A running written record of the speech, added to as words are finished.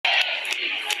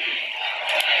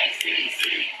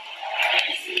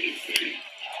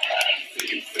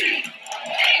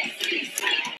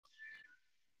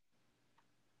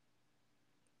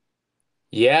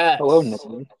Hello, Yes.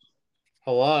 Nicholas.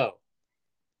 Hello.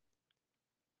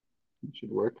 It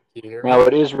should work. Can you hear Now me?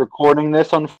 it is recording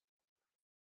this on,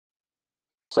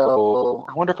 so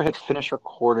I wonder if I hit finish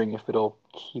recording if it'll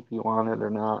keep you on it or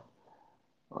not.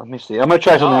 Let me see. I'm gonna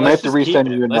try something. No, I might let's have to just keep resend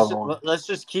it. you Let's another just, one. let's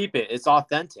just keep it. It's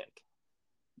authentic.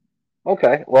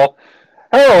 Okay. Well,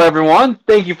 hello everyone.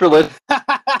 Thank you for listening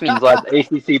to last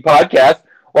ACC podcast.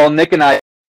 While Nick and I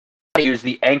use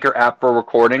the Anchor app for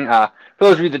recording. For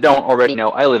those of you that don't already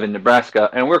know, I live in Nebraska,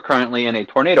 and we're currently in a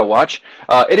tornado watch.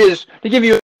 It is to give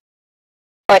you.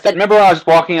 I said, remember when I was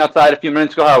walking outside a few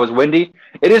minutes ago how it was windy?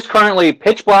 It is currently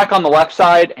pitch black on the left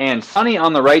side and sunny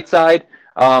on the right side.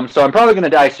 So I'm probably going to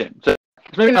die soon. So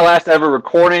it's maybe my last ever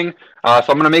recording. So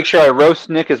I'm going to make sure I roast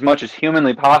Nick as much as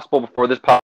humanly possible before this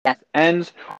podcast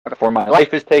ends, before my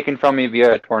life is taken from me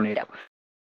via a tornado.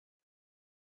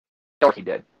 So he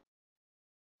did.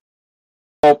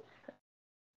 So,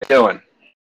 doing.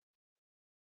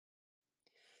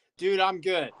 Dude, I'm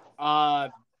good.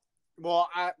 I'm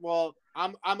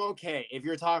okay. If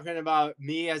you're talking about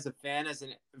me as a fan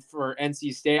for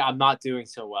NC State, I'm not doing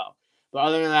so well. But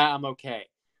other than that, I'm okay.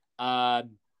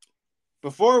 Um,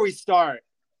 Before we start,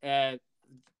 uh,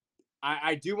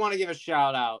 I do want to give a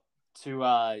shout out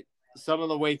to some of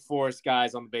the Wake Forest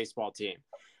guys on the baseball team.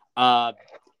 Uh,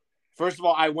 First of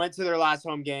all, I went to their last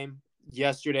home game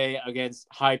yesterday against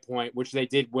High Point, which they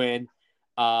did win.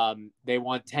 They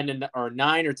won 9 or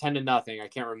 10-0. I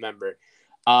can't remember.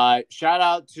 Shout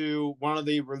out to one of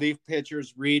the relief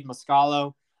pitchers, Reed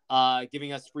Muscalo,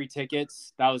 giving us free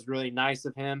tickets. That was really nice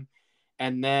of him.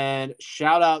 And then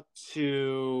shout out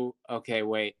to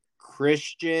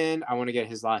Christian. I want to get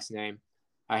his last name.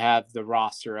 I have the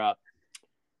roster up.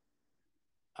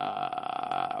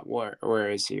 Where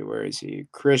is he? Where is he?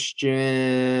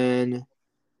 Christian.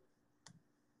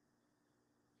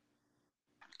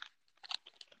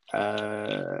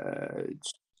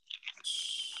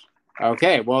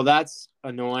 Okay, well that's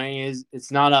annoying. Is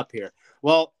it's not up here.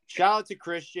 Well, shout out to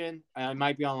Christian. I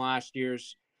might be on last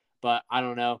year's, but I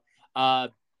don't know.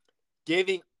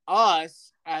 Giving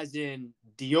us, as in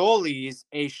Dioli's,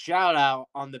 a shout out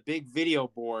on the big video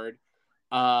board.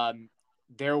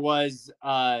 There was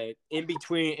in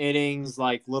between innings,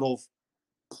 like little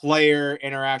player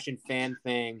interaction fan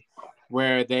thing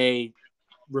where they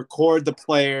record the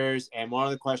players, and one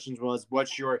of the questions was,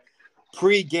 "What's your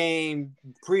pre-game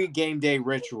day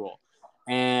ritual?"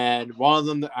 And one of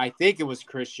them, I think it was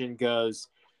Christian, goes,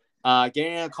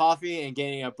 "Getting a coffee and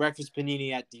getting a breakfast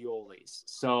panini at Dioli's."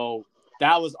 So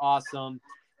that was awesome.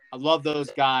 I love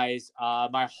those guys.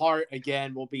 My heart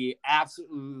again will be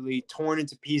absolutely torn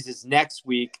into pieces next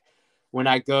week when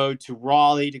I go to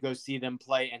Raleigh to go see them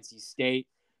play NC State.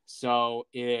 So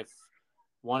if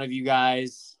one of you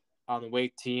guys on the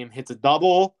Wake team hits a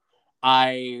double,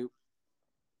 I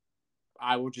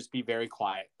I will just be very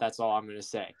quiet. That's all I'm going to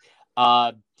say.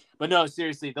 Uh, but no,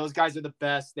 seriously, those guys are the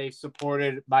best. They've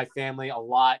supported my family a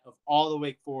lot of all the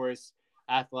Wake Forest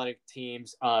athletic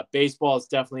teams. Baseball is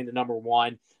definitely the number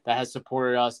one that has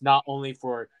supported us, not only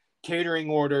for catering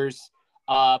orders,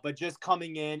 but just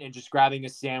coming in and just grabbing a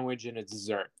sandwich and a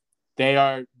dessert. They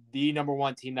are the number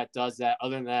one team that does that.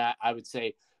 Other than that, I would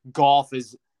say golf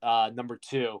is number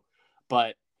two.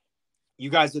 But you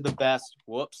guys are the best.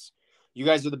 Whoops. You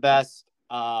guys are the best.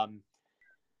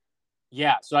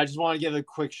 Yeah, so I just want to give a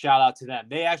quick shout out to them.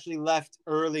 They actually left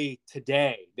early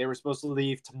today. They were supposed to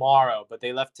leave tomorrow, but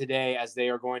they left today as they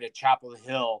are going to Chapel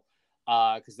Hill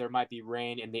because there might be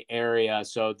rain in the area.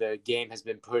 So the game has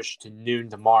been pushed to noon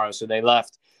tomorrow. So they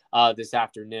left this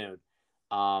afternoon.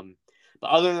 But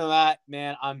other than that,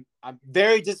 man, I'm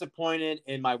very disappointed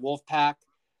in my Wolfpack.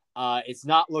 It's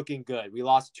not looking good. We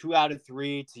lost 2 out of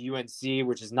 3 to UNC,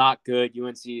 which is not good.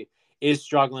 UNC is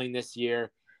struggling this year.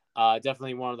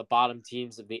 Definitely one of the bottom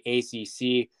teams of the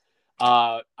ACC.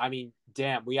 I mean,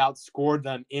 damn, we outscored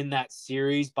them in that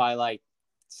series by like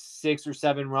 6 or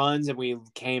 7 runs, and we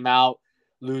came out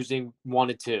losing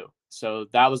 1-2. So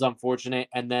that was unfortunate.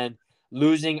 And then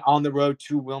losing on the road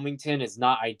to Wilmington is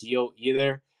not ideal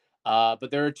either. But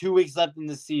there are 2 weeks left in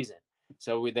the season.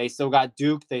 So they still got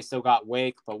Duke, they still got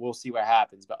Wake, but we'll see what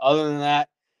happens. But other than that,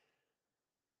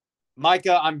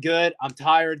 Micah, I'm good. I'm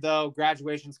tired though.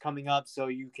 Graduation's coming up, so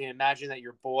you can imagine that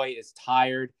your boy is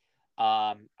tired.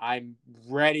 I'm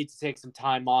ready to take some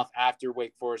time off after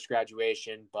Wake Forest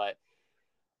graduation, but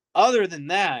other than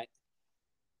that,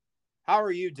 how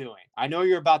are you doing? I know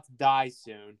you're about to die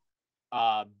soon.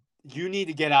 You need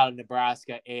to get out of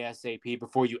Nebraska ASAP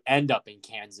before you end up in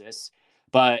Kansas.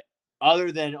 But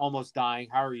other than almost dying,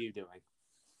 how are you doing?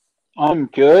 I'm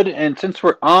good, and since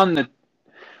we're on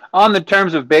the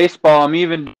terms of baseball, I'm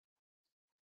even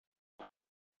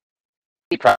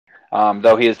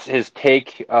Though his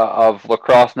take of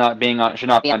lacrosse should not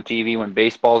be on TV when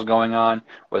baseball's going on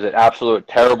was an absolute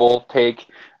terrible take.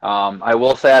 I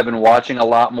will say I've been watching a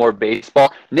lot more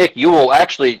baseball. Nick, you will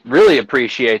actually really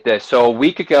appreciate this. So a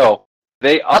week ago,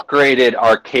 they upgraded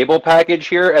our cable package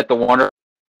here at the Warner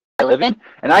I live in,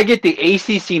 and I get the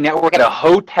ACC network at a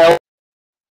hotel.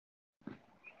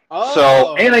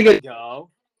 Oh, and I get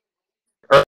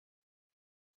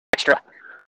extra.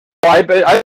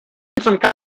 I some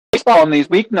baseball on these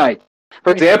weeknights.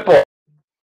 For example,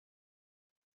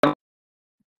 with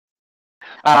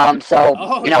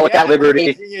that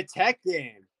Liberty Virginia Tech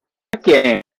game.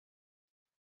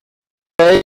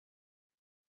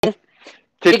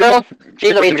 To go,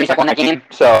 she's the reason Virginia Tech won that game.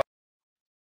 So I'm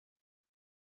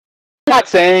not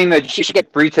saying that she should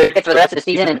get free tickets for the rest of the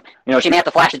season, and she may have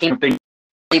to flash the team, but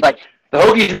the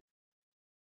Hokies.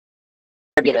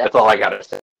 That's all I gotta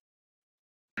say.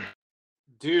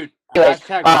 Dude,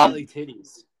 hashtag rally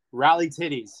titties. Rally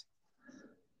titties.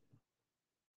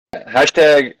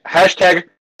 Hashtag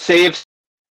saves.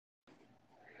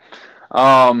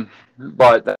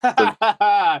 But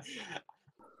that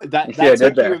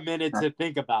took you a minute to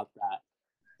think about that.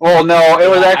 Well, no, it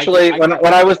was actually when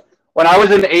I was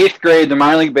in 8th grade, the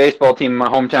minor league baseball team in my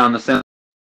hometown, the Cincinnati,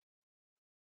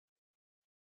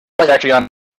 was actually on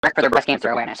for their breast cancer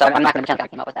awareness. So I'm not going to pretend I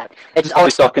came up with that. It's just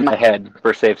always stuck in my head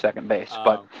for safe second base.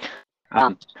 But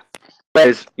that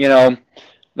was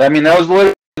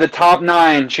literally the top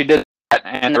 9. She did that,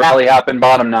 and the rally happened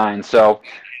bottom 9. So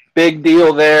big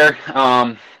deal there.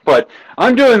 But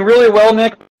I'm doing really well,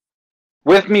 Nick.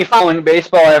 With me following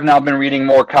baseball, I have now been reading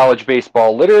more college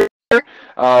baseball literature,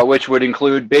 which would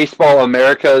include Baseball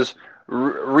America's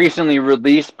recently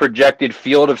released projected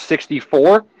field of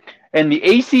 64. And the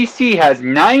ACC has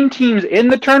 9 teams in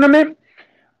the tournament,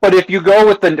 but if you go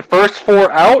with the first 4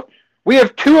 out, we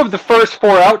have 2 of the first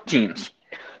 4 out teams.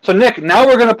 So, Nick, now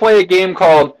we're going to play a game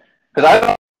called...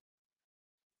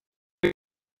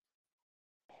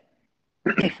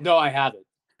 No, I haven't.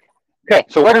 Okay,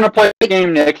 so we're going to play a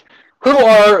game, Nick. Who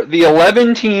are the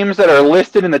 11 teams that are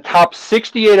listed in the top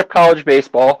 68 of college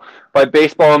baseball by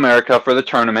Baseball America for the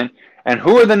tournament, and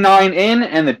who are the 9 in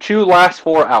and the 2 last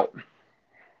 4 out?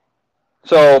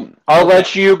 So I'll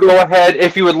let you go ahead.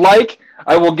 If you would like,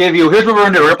 I will give you. Here's what we're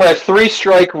going to do. We're going to play a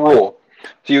 3-strike rule.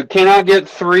 So you cannot get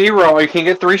 3 you can't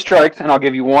get 3 strikes, and I'll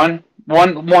give you one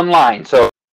line. So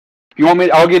if you want me,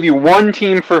 I'll give you 1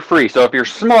 team for free. So if you're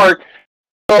smart,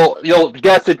 you'll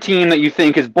guess a team that you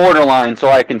think is borderline, so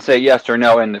I can say yes or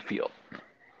no in the field.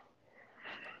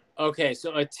 Okay,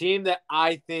 so a team that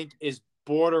I think is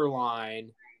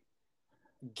borderline.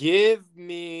 Give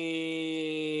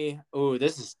me. Oh,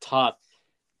 this is tough.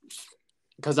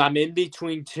 Because I'm in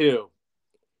between 2.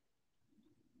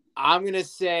 I'm going to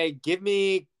say, give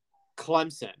me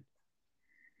Clemson.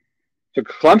 So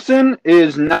Clemson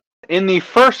is not in the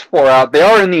first 4 out. They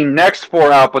are in the next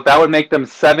 4 out, but that would make them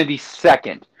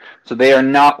 72nd. So they are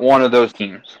not one of those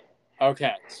teams.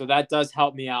 Okay, so that does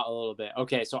help me out a little bit.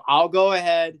 Okay, so I'll go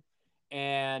ahead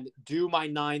and do my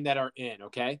 9 that are in,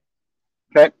 okay?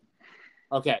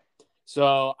 Okay,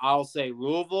 so I'll say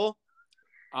Louisville.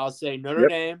 I'll say Notre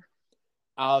Dame.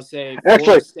 I'll say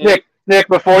Actually, Nick,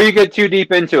 before you get too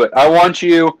deep into it, I want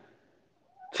you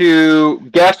to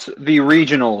guess the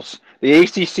regionals. The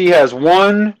ACC has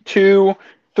 1, 2,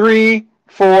 3,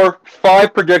 4,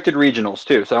 5 predicted regionals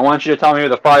too. So I want you to tell me who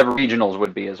the 5 regionals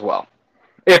would be as well.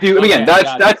 If you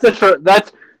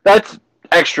that's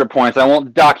extra points. I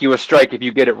won't dock you a strike if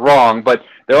you get it wrong, but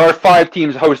there are 5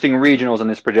 teams hosting regionals in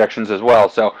this projections as well.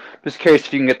 So just curious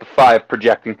if you can get the 5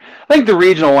 projecting. I think the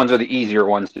regional ones are the easier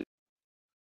ones.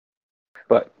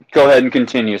 But go ahead and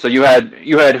continue. So you had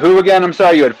who again? I'm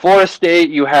sorry. You had Florida State.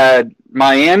 You had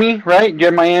Miami, right? You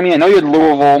had Miami. I know you had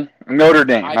Louisville, Notre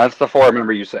Dame. That's the 4 I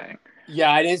remember you saying.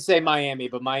 Yeah, I didn't say Miami,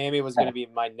 but Miami was going to be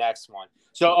my next one.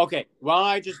 So, okay, why don't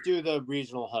I just do the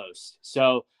regional host?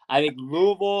 So I think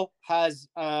Louisville is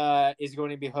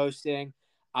going to be hosting.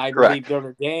 I believe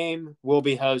Notre Dame will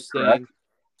be hosting. Correct.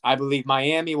 I believe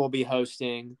Miami will be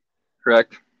hosting.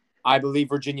 Correct. I believe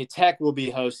Virginia Tech will be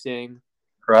hosting.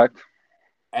 Correct.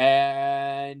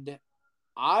 And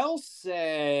I'll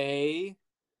say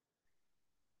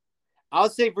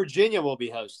Virginia will be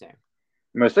hosting.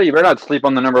 I'm going to say you better not sleep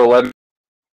on the number 11.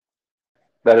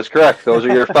 That is correct. Those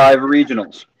are your 5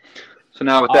 regionals. So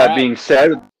now with that being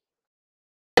said,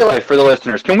 for the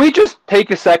listeners, can we just take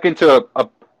a second to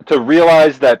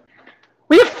realize that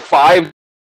we have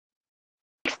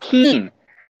 16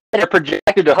 that are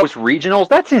projected to host regionals?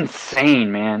 That's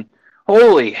insane, man.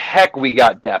 Holy heck, we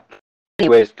got depth.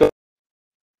 Anyways, go.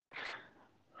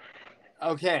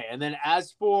 Okay, and then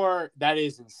as for that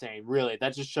is insane, really.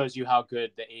 That just shows you how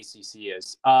good the ACC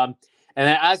is. And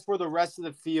then as for the rest of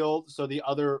the field, so the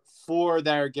other 4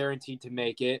 that are guaranteed to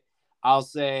make it, I'll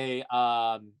say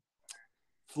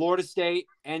Florida State,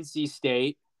 NC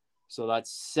State. So that's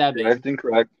 7. That's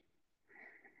incorrect.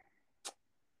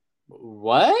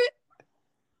 What?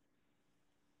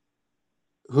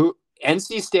 Who?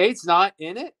 NC State's not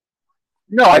in it?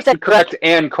 No, I said correct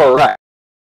and correct.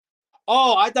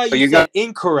 Oh, I thought you said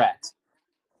incorrect.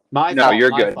 My No, fault.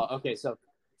 you're My good. fault. Okay, so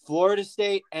Florida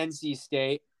State, NC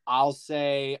State. I'll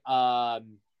say,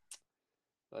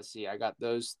 let's see. I got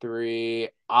those 3.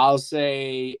 I'll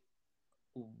say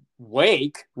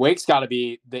Wake. Wake's got to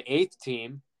be the 8th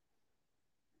team.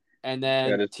 And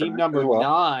then team number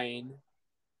 9.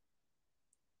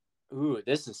 Ooh,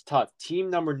 this is tough. Team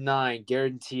number 9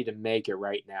 guaranteed to make it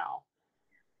right now.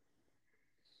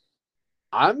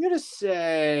 I'm going to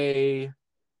say...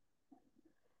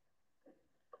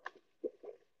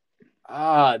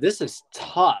 this is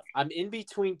tough. I'm in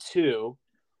between 2.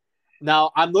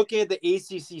 Now, I'm looking at the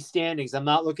ACC standings. I'm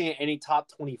not looking at any top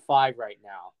 25 right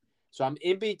now. So I'm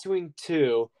in between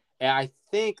 2, and I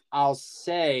think I'll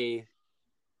say...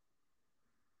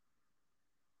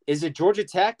 Is it Georgia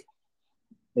Tech?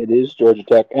 It is Georgia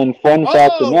Tech. And fun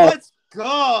fact enough... let's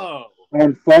go!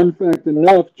 And fun fact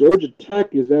enough, Georgia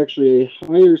Tech is actually a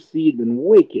higher seed than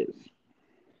Wake is.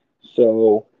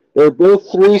 So... They're both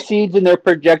 3 seeds in their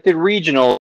projected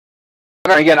regional.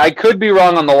 Again, I could be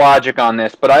wrong on the logic on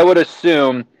this, but I would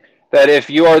assume that if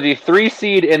you are the 3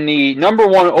 seed in the number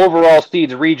 1 overall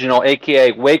seeds regional,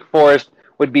 aka Wake Forest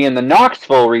would be in the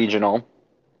Knoxville regional,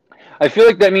 I feel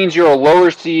like that means you're a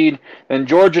lower seed than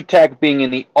Georgia Tech being in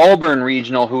the Auburn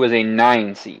regional, who is a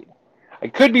 9 seed. I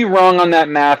could be wrong on that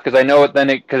math because I know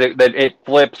it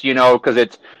flips, because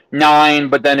it's 9,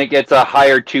 but then it gets a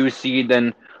higher 2 seed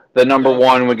than the number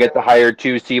 1 would get the higher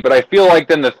 2 seed. But I feel like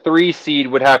then the 3 seed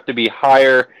would have to be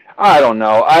higher. I don't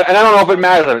know. And I don't know if it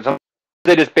matters. Sometimes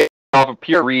they just based off of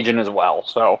pure region as well.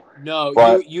 So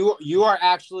no, you are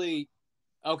actually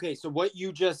okay. So what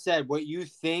you just said, what you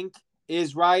think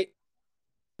is right,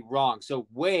 wrong. So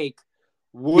Wake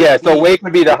would Wake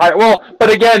would be the higher. Well, but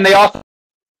again, they also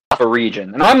have a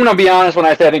region. And I'm going to be honest when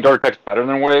I say I think Georgia Tech's better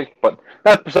than Wake, but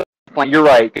that's the point. You're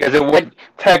right, because it would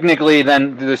technically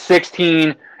then the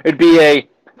 16. It'd be a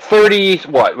 30.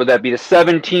 What would that be? The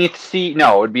 17th seed?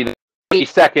 No, it would be the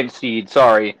 32nd seed.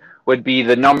 Sorry, would be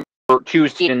the number 2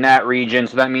 seed in that region.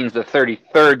 So that means the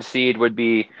 33rd seed would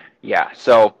be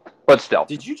So, but still.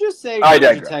 Did you just say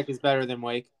Georgia Tech is better than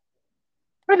Wake?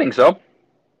 I think so.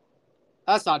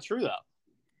 That's not true though.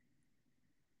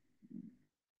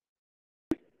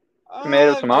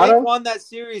 Tomato. Wake won that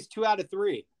series 2 out of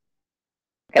 3.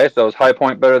 Okay, so is High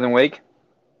Point better than Wake?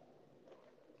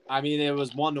 I mean, it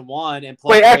was 1-1, and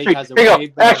plus Wait, actually, Wake has here you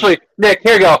go. Actually, Nick,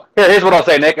 here you go. Here's what I'll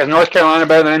say, Nick. Is North Carolina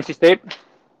better than NC State?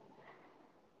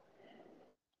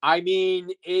 I mean,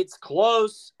 it's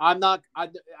close. I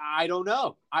don't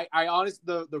know. I honestly,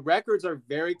 the records are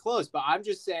very close, but I'm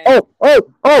just saying.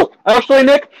 Oh! Actually,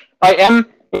 Nick, I am,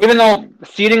 even though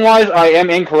seeding-wise I am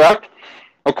incorrect,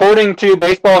 according to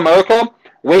Baseball America,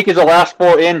 Wake is the last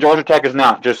 4 in, Georgia Tech is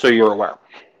not, just so you're aware.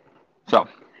 So,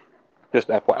 just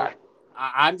FYI.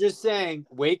 I'm just saying,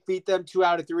 Wake beat them 2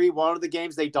 out of 3. One of the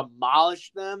games they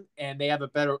demolished them, and they have a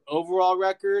better overall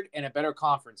record and a better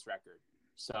conference record.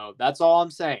 So that's all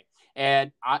I'm saying.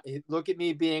 And look at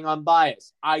me being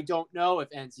unbiased. I don't know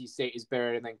if NC State is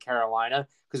better than Carolina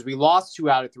because we lost 2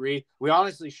 out of 3. We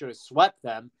honestly should have swept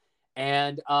them.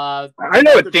 And I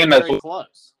know a team that's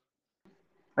close.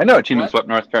 I know a team that swept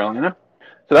North Carolina.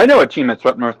 So I know a team that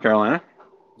swept North Carolina.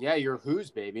 Yeah, you're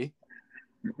who's, baby.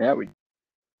 Yeah,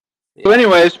 So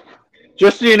anyways,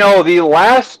 just so you know, the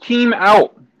last team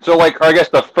out, so or I guess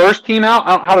the first team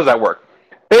out, how does that work?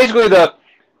 Basically, the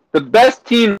best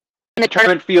team in the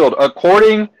tournament field,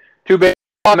 according to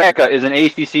Baseball America, is an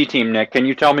ACC team, Nick. Can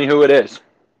you tell me who it is?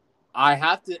 I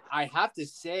have to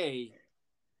say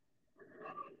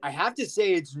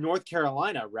it's North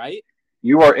Carolina, right?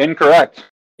 You are incorrect.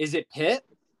 Is it Pitt?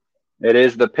 It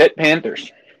is the Pitt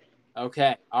Panthers.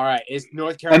 Okay. All right. Is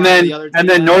North Carolina the other team? And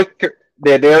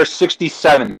then they're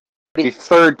 67, the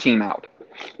third team out.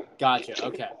 Gotcha.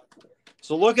 Okay.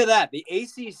 So look at that. The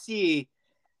ACC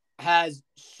has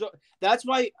that's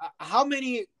why how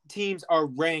many teams are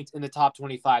ranked in the top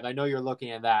 25? I know you're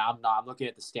looking at that. I'm not. I'm looking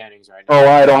at the standings right now. Oh,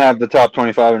 I don't have the top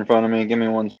 25 in front of me. Give me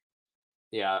one.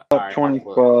 Yeah. Top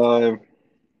 25.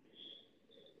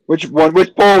 Which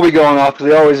poll are we going off? Because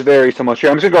they always vary so much. Here,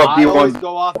 I'm just going to go off D1. I always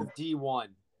go off of D1.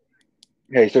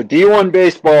 Okay, so D1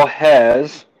 baseball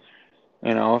has,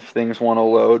 if things want to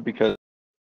load, because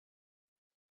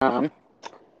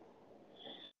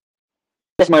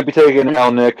This might be taking an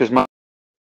L, Nick, because my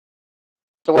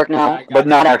to work now, but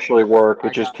not actually work.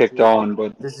 It just kicked on.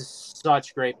 But this is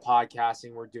such great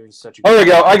podcasting. We're doing such a. Oh, there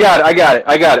we go. I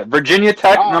got it. Virginia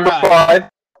Tech, number 5.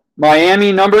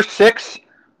 Miami, number 6.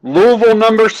 Louisville,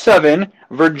 number 7.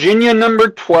 Virginia, number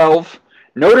 12.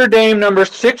 Notre Dame, number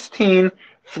 16.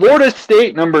 Florida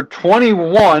State, number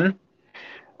 21.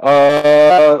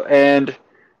 And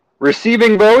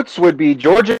receiving votes would be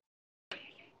Georgia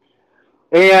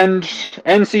and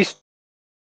NC State.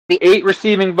 The 8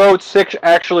 receiving votes, 6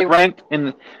 actually ranked,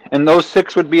 and those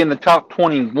 6 would be in the top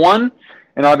 21.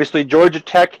 And obviously Georgia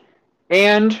Tech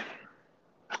and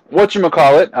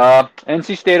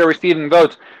NC State are receiving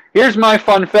votes. Here's my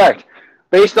fun fact.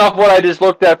 Based off what I just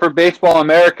looked at for Baseball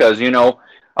America's,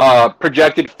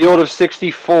 projected field of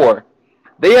 64.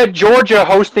 They had Georgia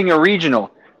hosting a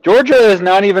regional. Georgia is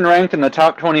not even ranked in the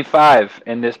top 25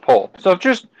 in this poll. So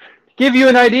just give you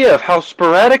an idea of how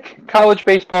sporadic college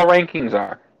baseball rankings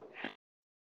are.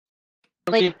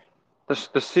 The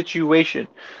situation.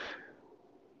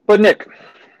 But Nick,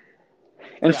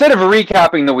 instead of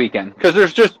recapping the weekend, because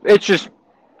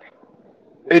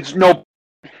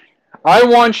I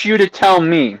want you to tell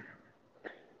me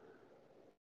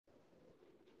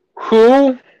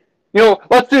who,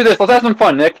 let's do this. Let's have some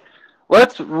fun, Nick.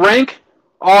 Let's rank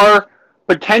our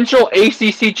potential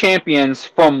ACC champions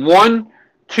from 1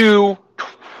 to,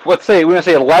 let's say, we're going to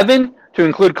say 11 to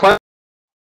include Clemson.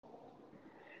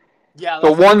 Yeah.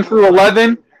 So 1 through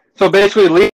 11. So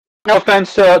basically, no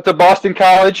offense to Boston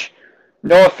College.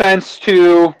 No offense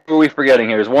to, who are we forgetting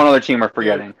here? There's one other team we're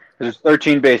forgetting. There's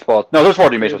 13 baseball. No, there's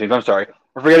 14 baseball teams. I'm sorry.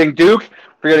 We're forgetting Duke,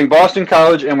 forgetting Boston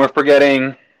College, and we're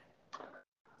forgetting.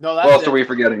 No, that's what else are we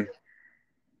forgetting?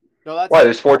 No, that's Why?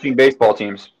 There's 14 baseball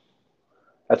teams.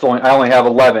 I only have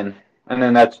 11, and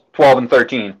then that's 12 and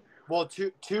 13. Well,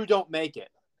 two don't make it.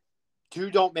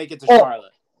 2 don't make it to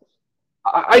Charlotte.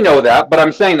 I know that, but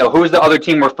I'm saying, though, who's the other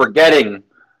team we're forgetting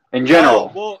in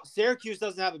general? Well, Syracuse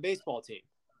doesn't have a baseball team.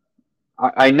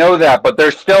 I know that, but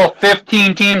there's still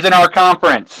 15 teams in our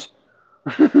conference.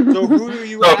 So who do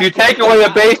you? So if you take away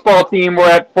a baseball team, we're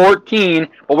at 14,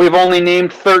 but we've only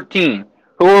named 13.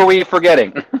 Who are we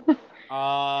forgetting?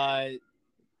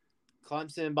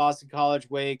 Clemson, Boston College,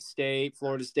 Wake State,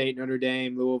 Florida State, Notre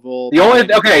Dame, Louisville.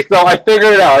 Okay, so I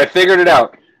figured it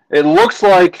out. It looks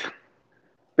like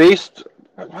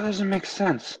why doesn't it make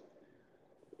sense?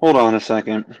 Hold on a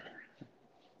second.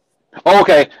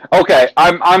 Okay.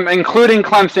 I'm including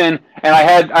Clemson, and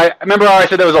I remember how I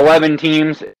said there was 11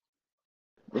 teams.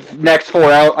 Next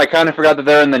 4 out. I kind of forgot that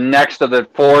they're in the next of the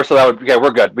 4, so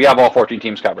we're good. We have all 14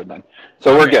 teams covered then,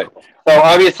 so we're good. So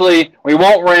obviously we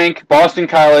won't rank Boston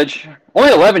College.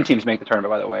 Only 11 teams make the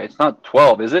tournament, by the way. It's not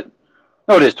 12, is it?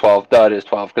 No, it is 12. Duh, it is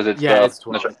 12 because it's it's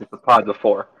 12. It's the pods of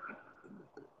 4.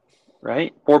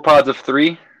 Right? 4 pods of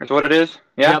 3 is what it is?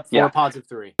 Yeah? Yep, 4 pods of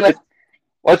 3.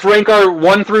 Let's rank our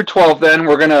 1 through 12 then.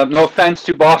 We're going to, no offense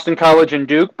to Boston College and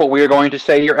Duke, but we are going to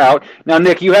say you're out. Now,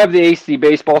 Nick, you have the AC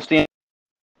baseball stand,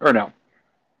 or no?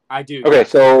 I do. Okay,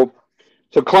 so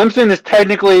Clemson is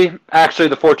technically actually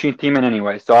the 14th team in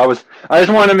anyway. So I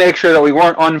just wanted to make sure that we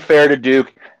weren't unfair to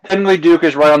Duke. Technically, Duke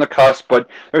is right on the cusp, but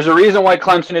there's a reason why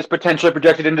Clemson is potentially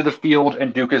projected into the field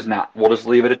and Duke is not. We'll just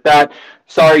leave it at that.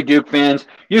 Sorry, Duke fans.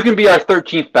 You can be our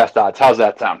 13th best odds. How's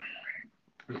that sound?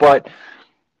 But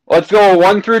let's go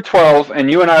 1 through 12, and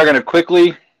you and I are going to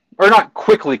quickly,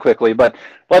 but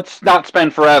let's not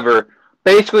spend forever,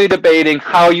 basically debating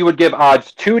how you would give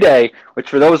odds today, which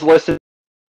for those listening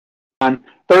on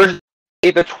Thursday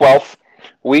the 12th,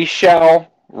 we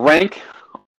shall rank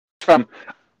from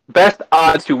best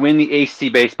odds to win the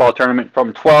ACC baseball tournament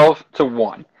from 12 to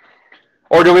 1.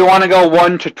 Or do we want to go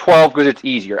 1 to 12 because it's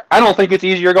easier? I don't think it's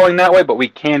easier going that way, but we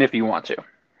can if you want to.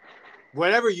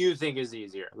 Whatever you think is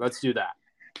easier. Let's do that.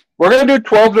 We're going to do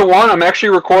 12 to 1. I'm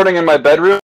actually recording in my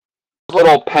bedroom.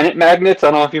 Little pennant magnets.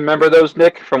 I don't know if you remember those,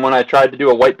 Nick, from when I tried to do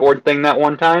a whiteboard thing that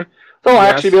one time. So I'll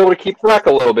actually be able to keep track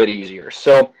a little bit easier.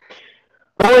 So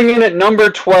going in at number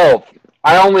 12,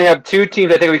 I only have 2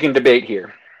 teams I think we can debate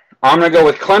here. I'm going to go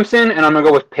with Clemson, and I'm going to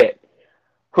go with Pitt.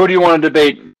 Who do you want to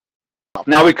debate?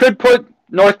 Now, we could put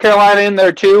North Carolina in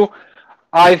there, too.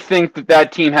 I think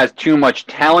that team has too much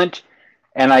talent,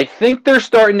 and I think they're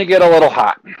starting to get a little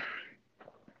hot.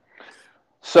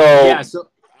 So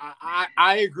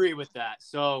I agree with that.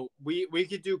 So we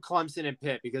could do Clemson and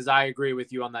Pitt because I agree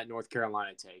with you on that North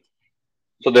Carolina take.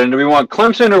 So then do we want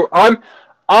Clemson or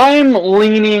I'm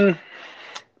leaning.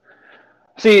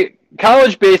 See,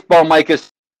 college baseball, Mike,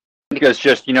 is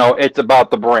just, it's about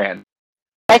the brand.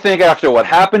 I think after what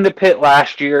happened to Pitt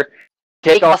last year,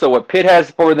 take also what Pitt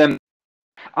has for them,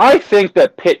 I think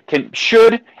that Pitt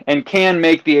should and can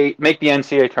make the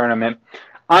NCAA tournament.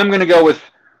 I'm going to go with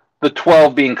the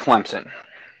 12 being Clemson.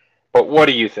 But what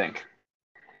do you think?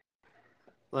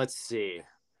 Let's see.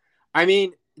 I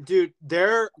mean, dude,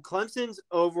 Clemson's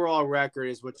overall record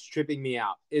is what's tripping me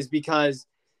out, is because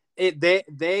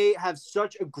they have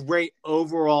such a great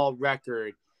overall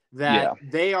record that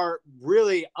they are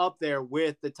really up there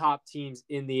with the top teams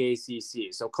in the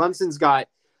ACC. So Clemson's got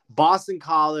Boston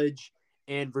College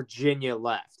and Virginia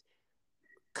left.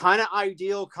 Kind of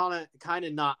ideal, kind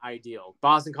of not ideal.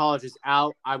 Boston College is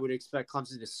out. I would expect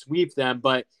Clemson to sweep them,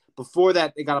 but before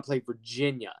that, they got to play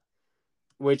Virginia,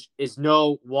 which is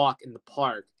no walk in the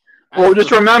park. Well,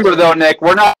 just remember though, Nick,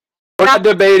 we're not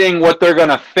debating what they're going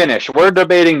to finish. We're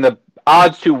debating the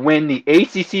odds to win the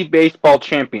ACC baseball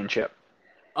championship.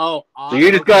 Oh, so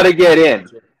you just got to get in.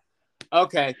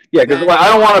 Okay. Yeah, because I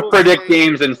don't want to predict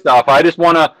games and stuff. I just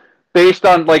want to, based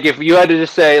on, like, if you had to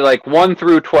just say, like, 1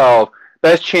 through 12,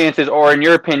 best chances, or in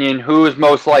your opinion, who is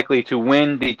most likely to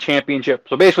win the championship?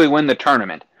 So basically win the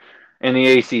tournament in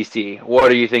the ACC. What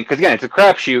do you think? Because, again, it's a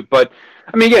crapshoot, but,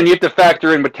 I mean, again, you have to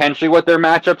factor in potentially what their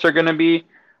matchups are going to be.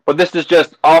 But this is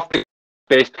just off the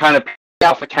base, kind of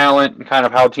off the talent and kind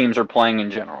of how teams are playing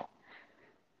in general.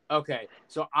 Okay,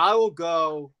 so I will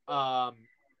go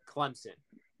Clemson.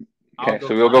 Okay,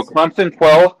 so we'll go Clemson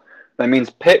 12. That means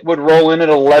Pitt would roll in at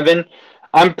 11.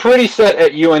 I'm pretty set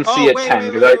at UNC at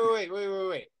 10.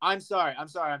 Wait. I'm sorry.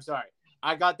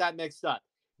 I got that mixed up.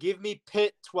 Give me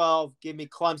Pitt 12. Give me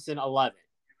Clemson 11.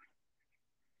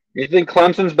 You think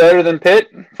Clemson's better than Pitt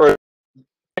for a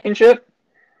championship?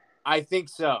 I think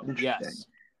so. Yes.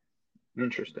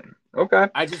 Interesting. Okay.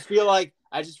 I just feel like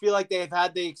they've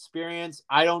had the experience.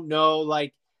 I don't know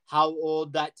like how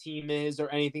old that team is or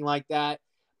anything like that,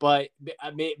 but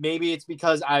maybe it's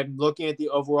because I'm looking at the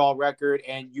overall record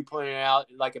and you pointed out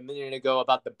like a minute ago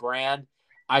about the brand.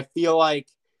 I feel like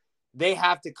they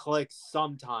have to click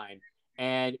sometime,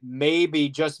 and maybe,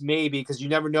 just maybe, because you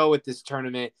never know with this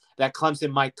tournament, that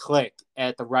Clemson might click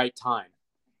at the right time.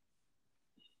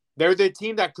 They're the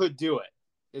team that could do it,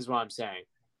 is what I'm saying.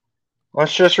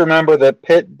 Let's just remember that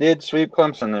Pitt did sweep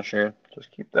Clemson this year.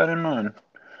 Just keep that in mind.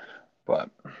 But,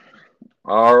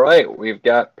 all right, we've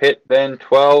got Pitt then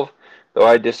 12, though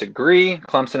I disagree.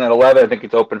 Clemson at 11, I think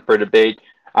it's open for debate.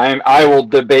 I will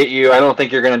debate you. I don't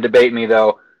think you're going to debate me,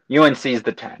 though. UNC's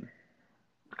the 10.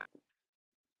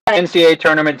 NCAA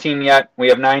tournament team yet. We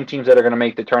have 9 teams that are going to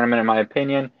make the tournament, in my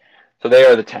opinion. So they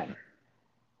are the 10.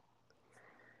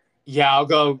 Yeah,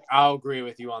 I'll agree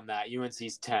with you on that.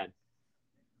 UNC's 10.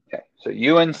 Okay, so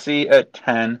UNC at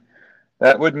 10.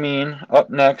 That would mean up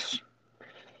next,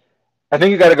 I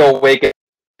think you got to go Wake.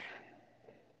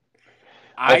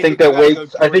 I think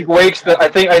Wake's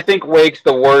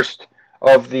the worst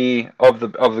of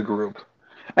the group.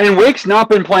 And Wake's not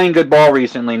been playing good ball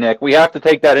recently, Nick. We have to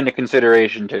take that into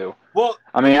consideration too. Well,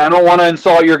 I mean, I don't want to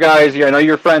insult your guys. I know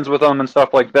you're friends with them and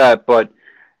stuff like that, but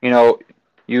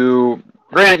you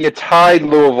tied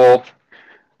Louisville.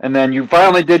 And then you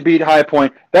finally did beat High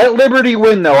Point. That Liberty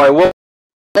win, though,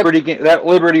 that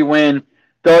Liberty win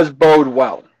does bode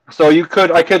well. So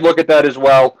I could look at that as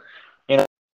well, in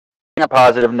a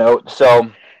positive note. So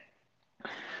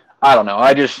I don't know.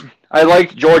 I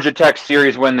liked Georgia Tech's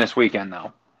series win this weekend,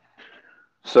 though.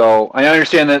 So I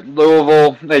understand that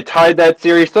Louisville, they tied that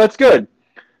series, so that's good.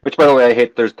 Which, by the way, I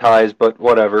hate there's ties, but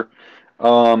whatever.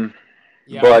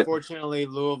 Unfortunately,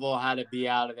 Louisville had to be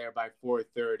out of there by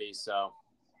 4:30, so.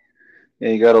 Yeah,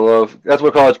 you gotta love. That's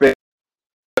what college baseball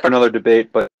is. Another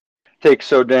debate, but it takes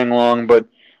so dang long.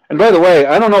 And by the way,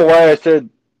 I don't know why I say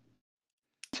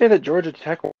that Georgia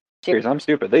Tech series. I'm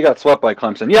stupid. They got swept by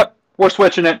Clemson. Yep, we're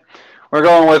switching it. We're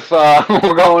going with. I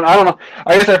don't know.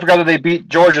 I guess I forgot that they beat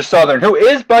Georgia Southern, who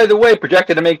is, by the way,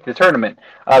 projected to make the tournament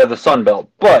out of the Sun Belt.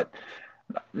 But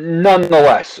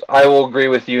nonetheless, I will agree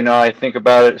with you now. I think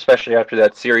about it, especially after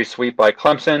that series sweep by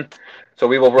Clemson. So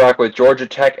we will rock with Georgia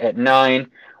Tech at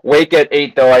 9. Wake at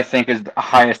 8, though, I think is the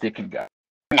highest it can go.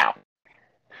 Now,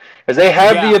 because they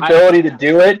have the ability to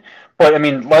do it, but, I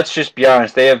mean, let's just be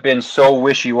honest. They have been so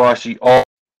wishy-washy all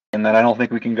and that I don't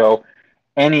think we can go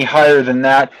any higher than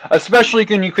that, especially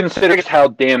when you consider just how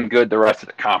damn good the rest of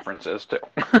the conference is, too.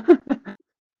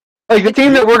 Like, the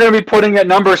team that we're going to be putting at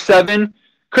number 7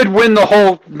 could win the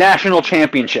whole national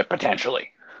championship, potentially.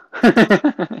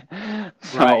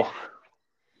 Right.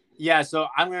 Yeah, so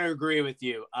I'm going to agree with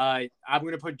you. I'm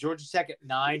going to put Georgia Tech at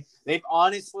 9. They've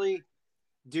honestly,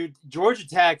 dude, Georgia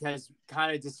Tech has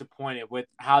kind of disappointed with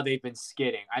how they've been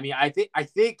skidding. I mean, I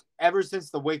think ever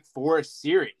since the Wake Forest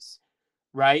series,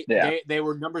 right? Yeah. They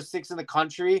were number 6 in the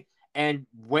country, and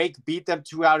Wake beat them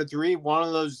 2 out of 3. One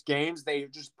of those games, they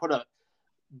just put a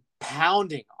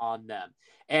pounding on them.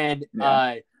 And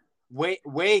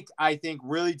Wake, I think,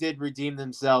 really did redeem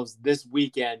themselves this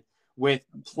weekend with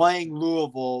playing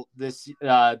Louisville this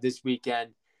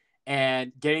weekend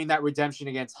and getting that redemption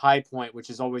against High Point, which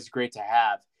is always great to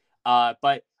have.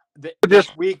 But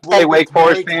this week will be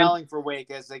very telling for Wake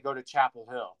as they go to Chapel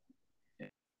Hill.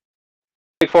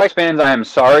 Wake Forest fans, I am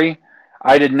sorry.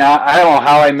 I don't know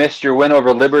how I missed your win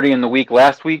over Liberty in the week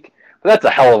last week, but that's a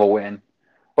hell of a win.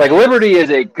 Like, Liberty is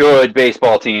a good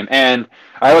baseball team, and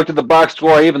I looked at the box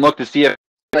score. I even looked to see if it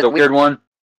was a weird one.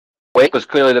 Wake was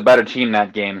clearly the better team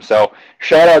that game, so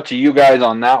shout out to you guys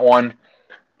on that one.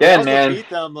 Again, man, beat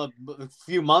them a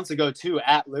few months ago too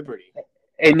at Liberty.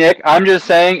 Hey Nick, I'm just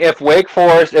saying, if Wake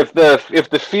Forest, if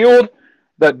the field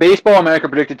that Baseball America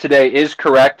predicted today is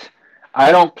correct,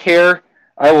 I don't care.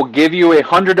 I will give you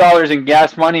 $100 in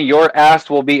gas money. Your ass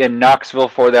will be in Knoxville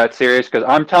for that series, because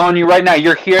I'm telling you right now,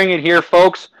 you're hearing it here,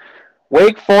 folks.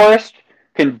 Wake Forest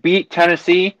can beat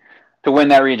Tennessee to win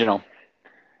that regional.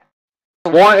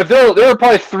 If there are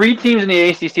probably 3 teams in the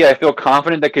ACC I feel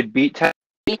confident that could beat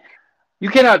Tennessee, you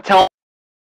cannot tell me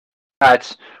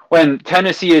that when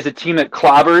Tennessee is a team that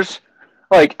clobbers.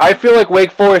 Like, I feel like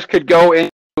Wake Forest could go into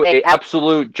an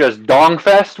absolute just dong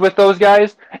fest with those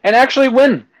guys and actually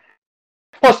win.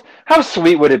 Plus, how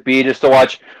sweet would it be just to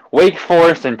watch Wake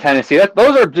Forest and Tennessee?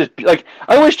 Those are just, like,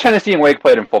 I wish Tennessee and Wake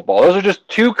played in football. Those are just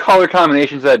 2 color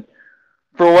combinations that,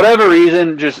 for whatever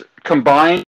reason, just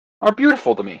combined are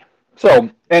beautiful to me. So,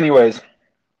 anyways,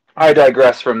 I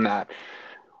digress from that.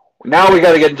 Now we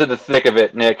got to get into the thick of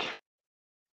it, Nick.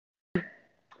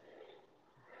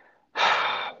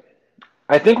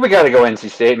 I think we got to go NC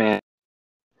State, man.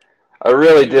 I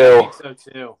really do. I think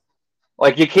so too.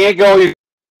 Like, you can't go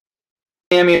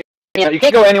Miami. You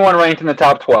can't go anyone ranked in the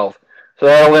top 12. So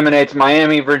that eliminates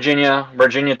Miami, Virginia,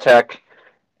 Virginia Tech,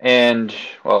 and,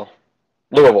 well,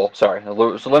 Louisville. Sorry,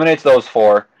 so eliminates those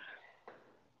 4.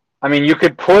 I mean, you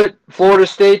could put Florida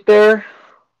State there,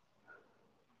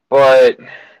 but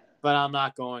I'm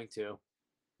not going to.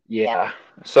 Yeah.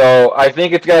 So I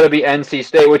think it's got to be NC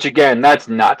State, which, again, that's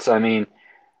nuts. I mean,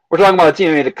 we're talking about a team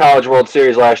that made the College World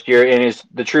Series last year and is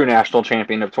the true national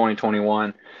champion of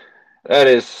 2021. That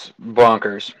is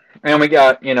bonkers. And we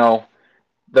got,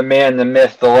 the man, the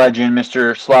myth, the legend,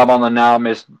 Mr. Slob on the Now,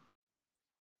 Miss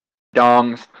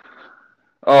Dongs.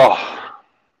 Oh.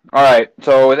 All right.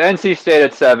 So with NC State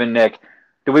at 7, Nick,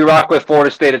 do we rock with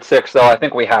Florida State at 6, though? I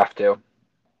think we have to.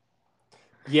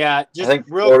 Yeah, just I think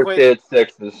real Florida quick. State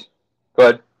at 6 is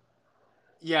good.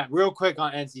 Yeah, real quick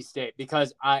on NC State,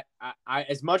 because I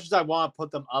as much as I want to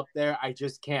put them up there, I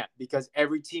just can't, because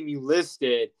every team you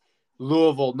listed,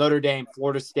 Louisville, Notre Dame,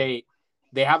 Florida State,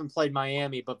 they haven't played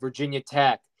Miami, but Virginia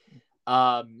Tech,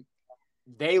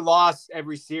 they lost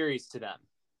every series to them,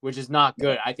 which is not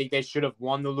good. I think they should have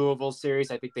won the Louisville series.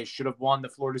 I think they should have won the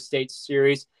Florida State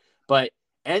series. But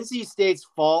NC State's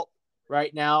fault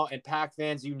right now, and Pac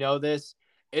fans, you know this,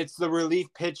 it's the relief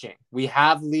pitching. We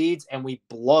have leads, and we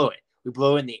blow it. We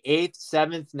blow in the 8th,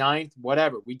 7th, 9th,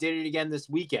 whatever. We did it again this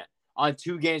weekend on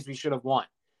 2 games we should have won.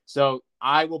 So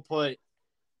I will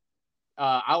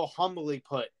humbly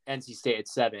put NC State at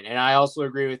 7. And I also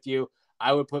agree with you.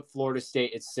 I would put Florida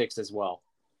State at 6 as well.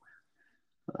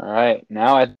 All right.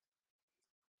 Now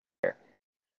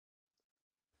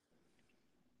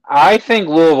I think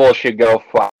Louisville should go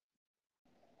 5.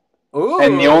 Ooh,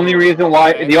 and the only reason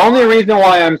why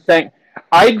I'm saying,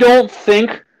 I don't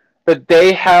think that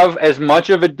they have as much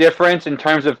of a difference in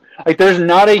terms of, like, there's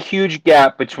not a huge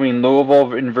gap between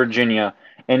Louisville and Virginia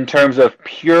in terms of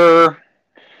pure,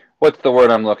 what's the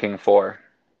word I'm looking for?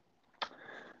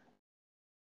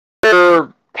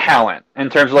 Pure talent. In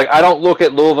terms of, like, I don't look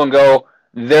at Louisville and go,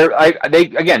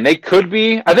 they could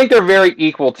be, I think they're very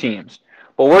equal teams.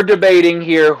 But we're debating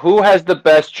here who has the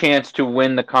best chance to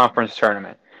win the conference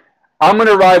tournament. I'm going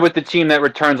to ride with the team that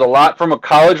returns a lot from a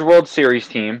College World Series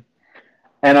team.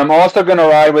 And I'm also going to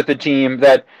ride with the team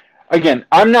that, again,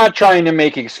 I'm not trying to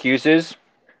make excuses,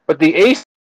 but the ACC,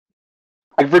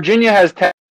 like, Virginia has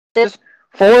 10. 4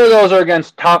 of those are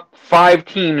against top 5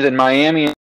 teams in Miami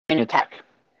and Virginia Tech.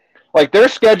 Like, their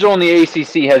schedule in the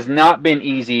ACC has not been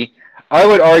easy. I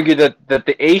would argue that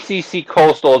the ACC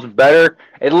Coastal is better,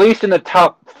 at least in the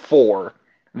top 4,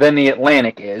 than the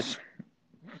Atlantic is.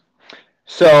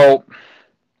 So,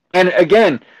 and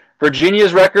again,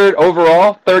 Virginia's record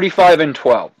overall,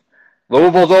 35-12.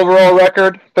 Louisville's overall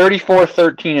record,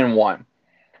 34-13-1.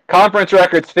 Conference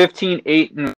records,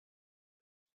 15-8.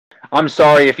 I'm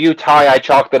sorry, if you tie, I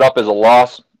chalked it up as a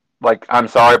loss. Like, I'm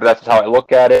sorry, but that's how I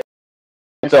look at it.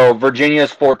 So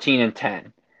Virginia's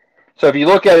 14-10. So if you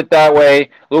look at it that way,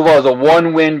 Louisville is a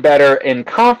 1 win better in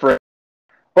conference.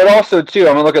 But also, too,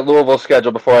 I'm going to look at Louisville's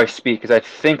schedule before I speak, because I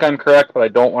think I'm correct, but I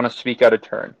don't want to speak out of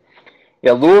turn.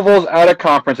 Yeah, Louisville's out of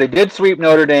conference. They did sweep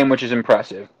Notre Dame, which is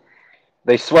impressive.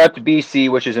 They swept BC,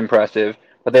 which is impressive.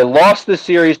 But they lost the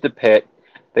series to Pitt.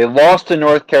 They lost to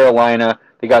North Carolina.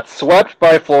 They got swept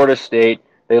by Florida State.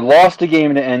 They lost a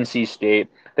game to NC State.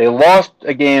 They lost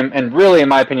a game, and really, in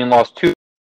my opinion, lost two.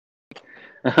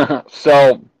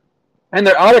 So, and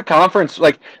they're out of conference.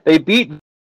 Like, they beat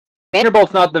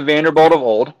Vanderbilt's not the Vanderbilt of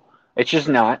old. It's just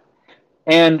not.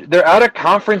 And their out of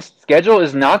conference schedule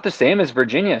is not the same as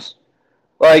Virginia's.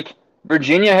 Like,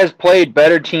 Virginia has played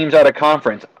better teams out of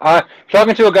conference.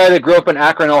 Talking to a guy that grew up in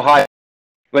Akron, Ohio,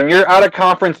 when your out of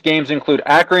conference games include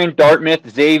Akron, Dartmouth,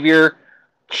 Xavier,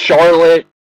 Charlotte,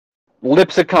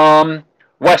 Lipscomb,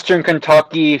 Western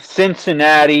Kentucky,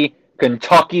 Cincinnati,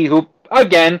 Kentucky, who,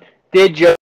 again, did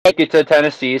just make it to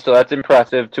Tennessee, so that's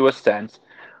impressive to a sense.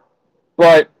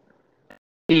 But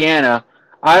Indiana,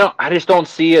 I just don't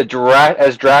see as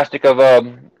drastic of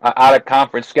a out of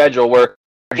conference schedule where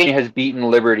Virginia has beaten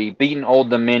Liberty, beaten Old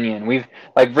Dominion.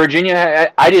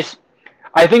 Virginia.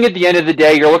 I think at the end of the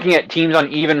day, you're looking at teams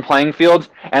on even playing fields,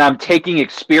 and I'm taking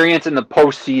experience in the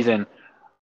postseason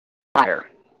higher.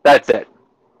 That's it.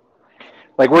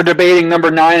 Like, we're debating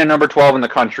number 9 and number 12 in the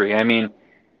country. I mean,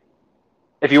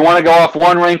 if you want to go off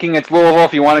one ranking, it's Louisville.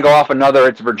 If you want to go off another,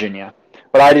 it's Virginia.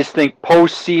 But I just think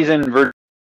postseason,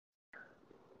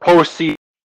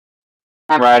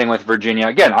 I'm riding with Virginia.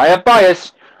 Again, I have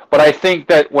bias, but I think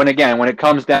that when it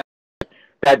comes down,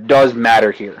 that does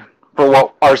matter here for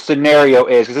what our scenario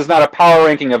is, because it's not a power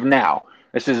ranking of now.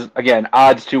 This is, again,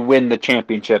 odds to win the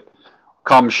championship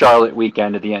come Charlotte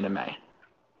weekend at the end of May.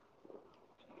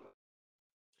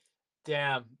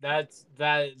 Damn, that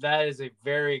is a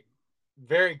very,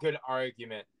 very good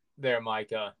argument there,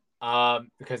 Micah.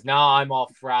 Because now I'm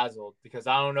all frazzled because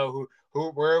I don't know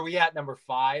where are we at, number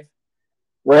 5?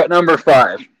 We're at number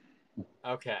 5.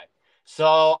 Okay.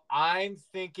 So I'm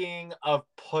thinking of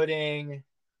putting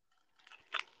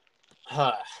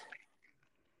I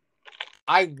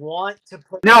want to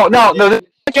put No, this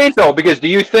is change though, because do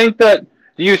you think that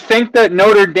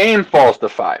Notre Dame falls to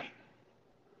 5?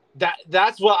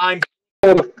 That's what I'm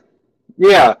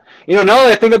Yeah. Now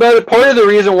that I think about it, part of the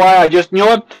reason why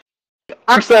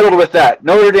I'm settled with that.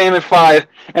 Notre Dame at 5.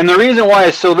 And the reason why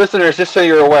is, so listeners, just so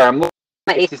you're aware, I'm looking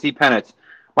at ACC pennants.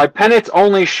 My pennants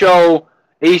only show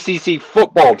ACC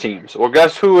football teams. Well,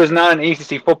 guess who is not an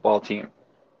ACC football team?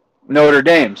 Notre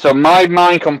Dame. So my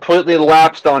mind completely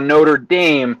lapsed on Notre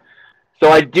Dame. So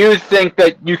I do think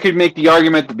that you could make the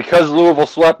argument that because Louisville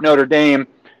swept Notre Dame,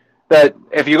 that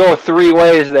if you go 3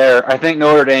 ways there, I think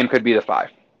Notre Dame could be the 5.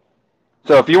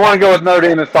 So if you want to go with Notre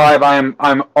Dame at 5,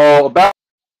 I'm all about.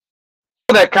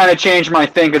 That kind of changed my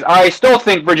thing because I still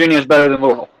think Virginia is better than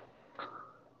Louisville.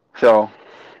 So.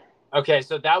 Okay,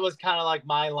 so that was kind of like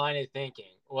my line of thinking.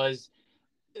 Was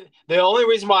the only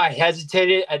reason why I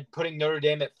hesitated at putting Notre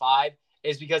Dame at 5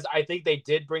 is because I think they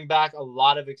did bring back a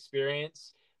lot of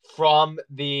experience from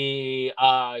the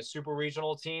super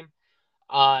regional team.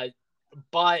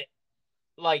 But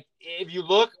like, if you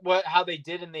look how they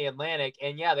did in the Atlantic,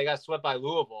 and yeah, they got swept by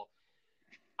Louisville.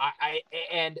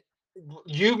 And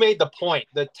you made the point.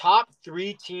 The top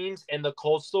 3 teams in the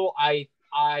Coastal, I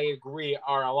agree,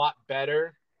 are a lot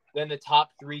better than the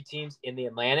top 3 teams in the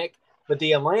Atlantic. But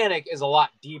the Atlantic is a lot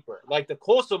deeper. Like, the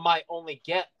Coastal might only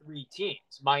get 3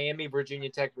 teams: Miami, Virginia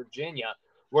Tech, Virginia,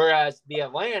 whereas the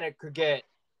Atlantic could get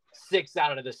 6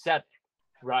 out of the 7.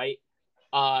 Right?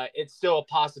 It's still a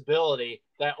possibility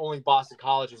that only Boston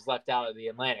College is left out of the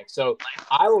Atlantic. So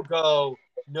I will go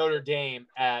Notre Dame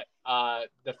at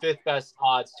the 5th best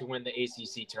odds to win the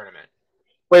ACC tournament.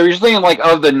 Wait, you're just thinking like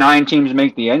of the 9 teams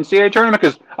make the NCAA tournament?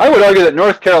 Because I would argue that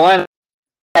North Carolina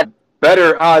had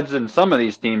better odds than some of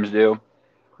these teams do.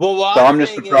 Well, what I'm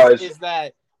just surprised.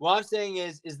 What I'm saying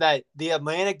is that the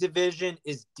Atlantic division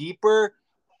is deeper,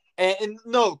 and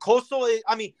no, Coastal is.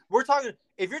 I mean,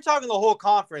 if you're talking the whole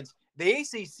conference, the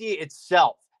ACC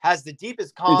itself has the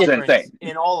deepest conference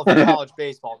in all of college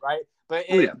baseball, right? But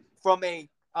from a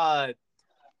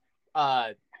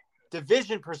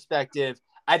division perspective,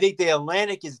 I think the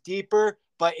Atlantic is deeper,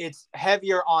 but it's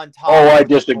heavier on top. Oh, I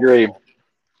disagree.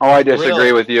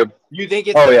 Really? With you. You think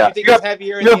it's? You think it's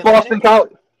heavier? You have Boston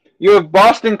College. You have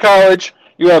Boston College.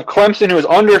 You have Clemson, who is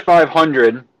under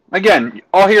 500. Again,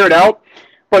 I'll hear it out.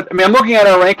 But I mean, I'm looking at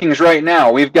our rankings right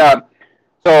now. We've got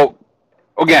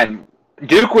again,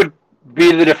 Duke would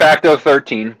be the de facto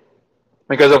 13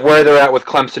 because of where they're at with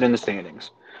Clemson in the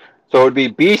standings. So it would be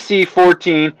BC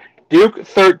 14, Duke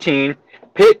 13,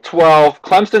 Pitt 12,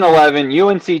 Clemson 11,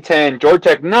 UNC 10, Georgia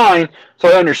Tech 9. So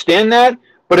I understand that.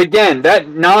 But again, that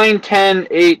 9, 10,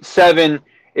 8, 7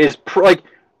 is like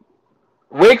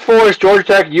Wake Forest, Georgia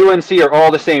Tech, UNC are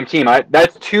all the same team.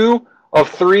 That's 2 of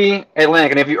 3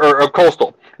 Atlantic, and if you or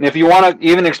Coastal. And if you want to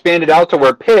even expand it out to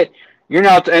where Pitt, you're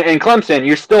now and Clemson,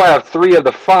 you still have 3 of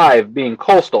the 5 being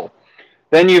Coastal.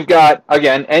 Then you've got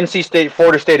again NC State,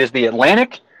 Florida State is the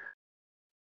Atlantic.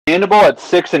 Mandible at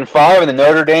 6 and 5, and the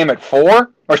Notre Dame at 4. Or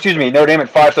excuse me, Notre Dame at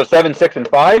 5, so 7, 6, and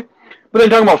 5. But then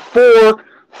talking about 4,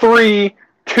 3,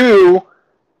 2.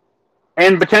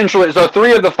 And potentially, so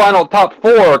 3 of the final top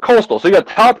 4 are Coastal. So you got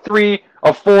top 3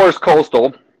 of 4 is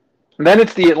Coastal. And then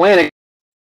it's the Atlantic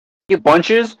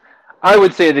bunches. I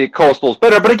would say the Coastal's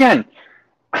better. But again,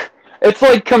 it's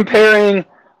like comparing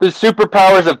the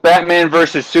superpowers of Batman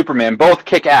versus Superman. Both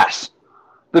kick ass.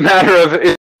 The matter of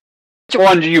which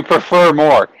one do you prefer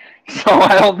more? So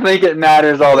I don't think it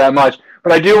matters all that much.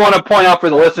 But I do want to point out for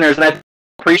the listeners, and I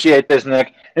appreciate this,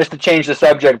 Nick, just to change the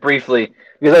subject briefly,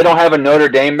 because I don't have a Notre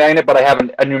Dame magnet, but I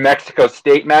have a New Mexico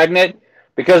State magnet.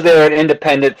 Because they're an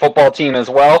independent football team as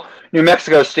well, New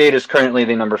Mexico State is currently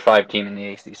the number 5 team in the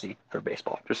ACC for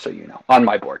baseball, just so you know, on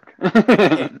my board.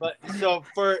 Okay, but so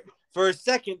for a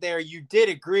second there, you did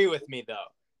agree with me, though,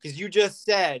 because you just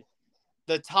said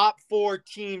the top 4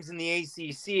 teams in the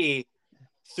ACC,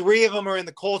 3 of them are in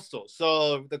the Coastal.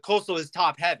 So the Coastal is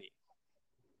top heavy.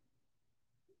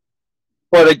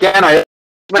 But again, I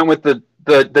went with the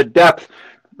depth.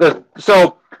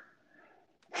 So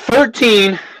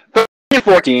 13,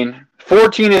 14,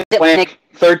 14 is Atlantic,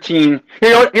 13.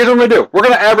 Here's what I'm going to do. We're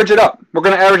going to average it up. We're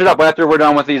going to average it up after we're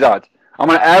done with these odds. I'm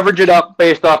going to average it up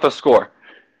based off a score.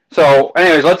 So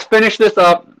anyways, let's finish this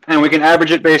up, and we can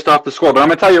average it based off the score. But I'm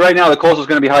going to tell you right now, the Coastal is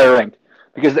going to be higher ranked.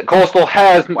 Because the Coastal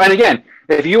has, and again,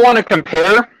 if you want to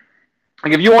compare,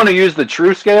 like if you want to use the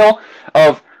true scale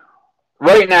of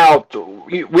right now,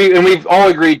 we've all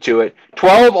agreed to it,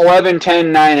 12, 11,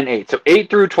 10, 9, and 8. So 8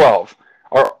 through 12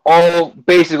 are all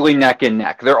basically neck and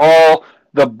neck. They're all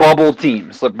the bubble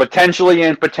teams, like potentially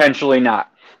and potentially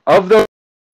not. Of those,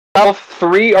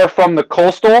 3 are from the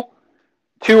Coastal,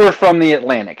 2 are from the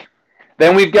Atlantic.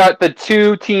 Then we've got the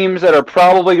 2 teams that are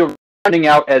probably rounding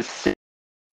out as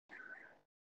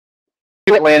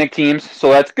Atlantic teams,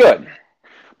 so that's good.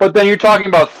 But then you're talking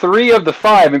about 3 of the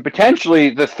 5, and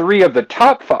potentially the 3 of the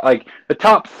top 5, like the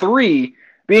top 3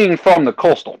 being from the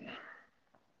Coastal.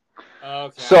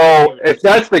 Okay. So if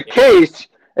that's the case,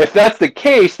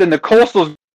 then the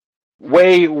Coastal's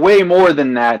way more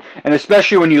than that, and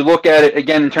especially when you look at it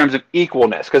again in terms of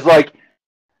equalness, because like,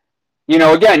 you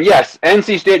know, again, yes,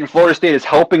 NC State and Florida State is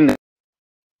helping them,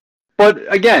 but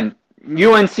again,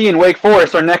 UNC and Wake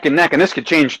Forest are neck and neck, and this could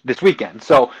change this weekend.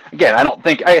 So again, I don't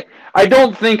think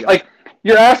like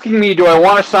you're asking me, do I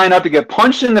want to sign up to get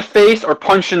punched in the face or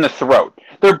punched in the throat?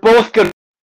 They're both good.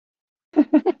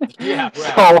 Yeah, right.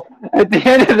 So at the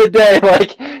end of the day,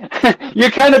 like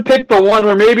you kind of pick the one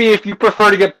where maybe if you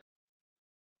prefer to get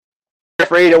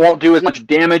afraid it won't do as much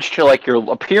damage to like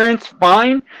your appearance,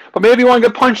 fine. But maybe you want to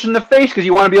get punched in the face because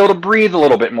you want to be able to breathe a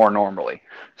little bit more normally.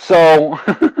 So,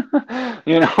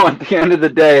 you know, at the end of the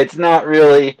day, it's not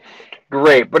really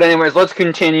great. But anyways, let's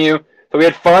continue. So we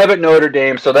had 5 at Notre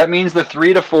Dame, so that means the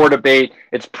 3 to 4 debate.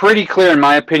 It's pretty clear, in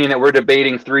my opinion, that we're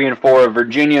debating 3 and 4 of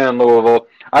Virginia and Louisville.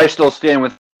 I still stand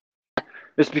with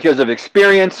just because of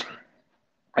experience.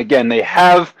 Again, they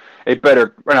have a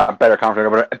better, or not better conference,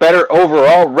 but a better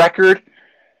overall record.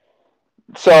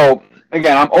 So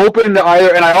again, I'm open to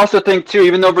either, and I also think too,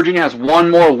 even though Virginia has 1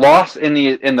 more loss in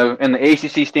the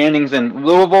ACC standings than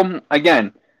Louisville,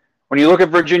 again, when you look at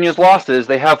Virginia's losses,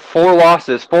 they have 4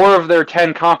 losses. 4 of their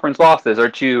 10 conference losses are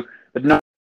to the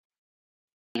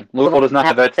Louisville does not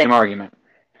have that same argument.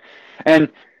 And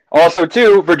also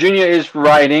too, Virginia is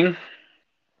riding.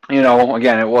 You know,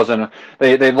 again, it wasn't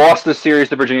they lost the series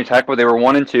to Virginia Tech, but they were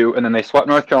 1 and 2, and then they swept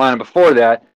North Carolina before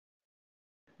that.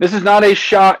 This is not a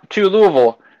shot to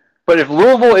Louisville. But if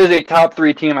Louisville is a top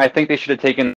 3 team, I think they should have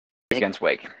taken against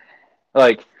Wake.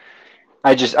 Like,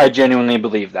 I genuinely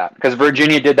believe that. Because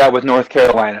Virginia did that with North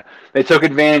Carolina. They took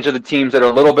advantage of the teams that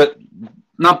are a little bit,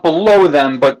 not below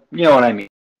them, but you know what I mean.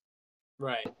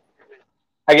 Right.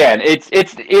 Again,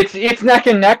 it's neck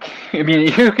and neck. I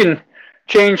mean, you can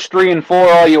change 3 and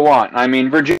 4 all you want. I mean,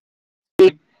 Virginia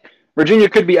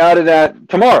could be out of that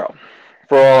tomorrow,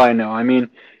 for all I know. I mean,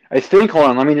 I think, hold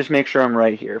on, let me just make sure I'm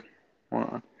right here. Hold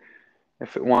on.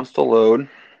 If it wants to load.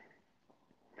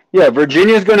 Yeah,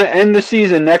 Virginia's going to end the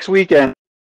season next weekend.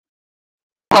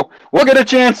 We'll get a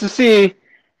chance to see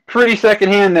pretty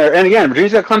secondhand there. And again,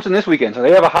 Virginia's got Clemson this weekend, so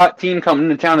they have a hot team coming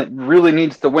into town that really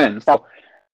needs to win. So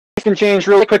can change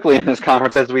really quickly in this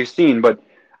conference, as we've seen. But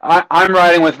I'm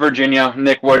riding with Virginia.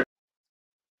 Nick, what?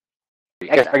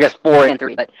 I guess 4 and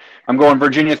 3, but I'm going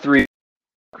Virginia 3.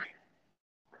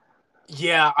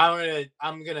 Yeah,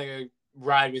 I'm gonna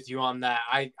ride with you on that.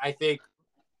 I think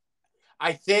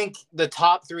the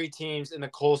top 3 teams in the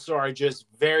Coastal are just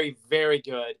very, very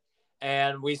good.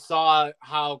 And we saw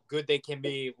how good they can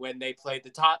be when they played the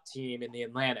top team in the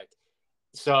Atlantic.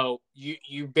 So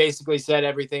you basically said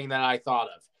everything that I thought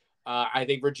of. I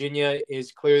think Virginia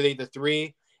is clearly the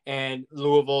 3, and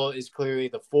Louisville is clearly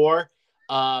the 4.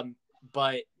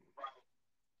 But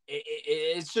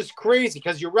it's just crazy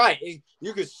because you're right.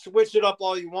 You could switch it up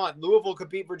all you want. Louisville could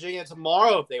beat Virginia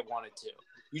tomorrow if they wanted to.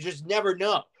 You just never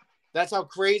know. That's how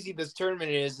crazy this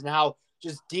tournament is and how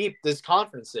just deep this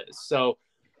conference is. So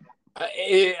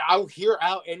I'll hear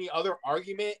out any other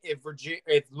argument if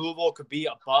Louisville could be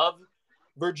above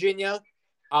Virginia.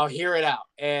 I'll hear it out,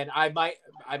 and I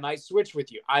might switch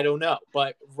with you. I don't know,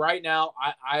 but right now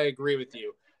I agree with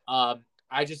you.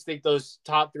 I just think those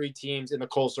top 3 teams in the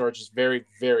Coastal are just very,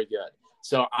 very good.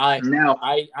 So I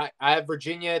have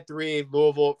Virginia at 3,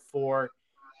 Louisville at 4.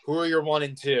 Who are your 1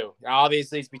 and 2?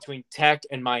 Obviously, it's between Tech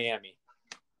and Miami.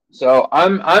 So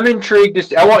I'm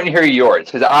intrigued. I want to hear yours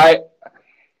because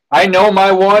I know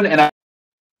my 1, and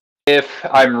if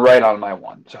I'm right on my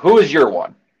 1. So who is your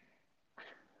 1?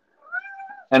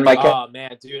 And oh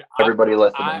man, dude, everybody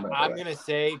listening. I'm gonna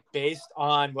say based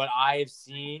on what I have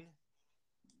seen,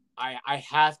 I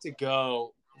have to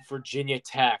go Virginia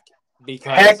Tech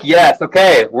because heck yes.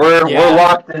 Okay, we're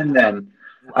locked in then.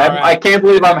 I can't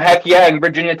believe I'm heck yeah and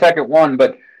Virginia Tech at 1,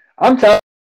 but I'm telling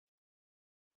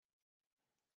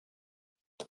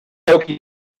you.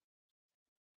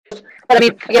 But I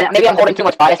mean, again, maybe I'm holding too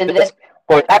much bias into this.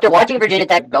 But after watching Virginia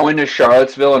Tech go into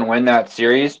Charlottesville and win that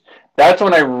series, that's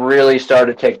when I really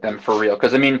started to take them for real.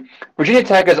 Because, I mean, Virginia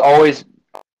Tech has always,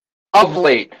 of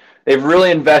late, they've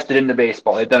really invested into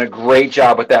baseball. They've done a great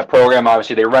job with that program.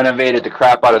 Obviously, they renovated the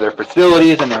crap out of their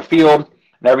facilities and their field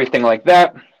and everything like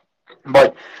that.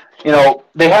 But, you know,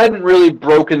 they hadn't really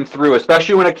broken through,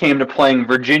 especially when it came to playing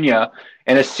Virginia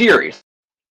in a series,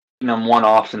 them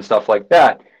one-offs and stuff like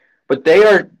that. But they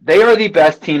are the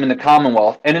best team in the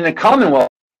Commonwealth, and in the Commonwealth,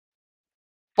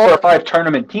 4 or 5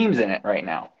 tournament teams in it right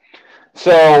now.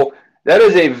 So that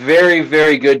is a very,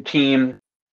 very good team.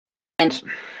 And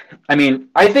I mean,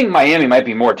 I think Miami might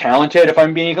be more talented, if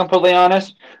I'm being completely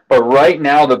honest. But right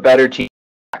now, the better team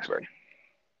is Blacksburg.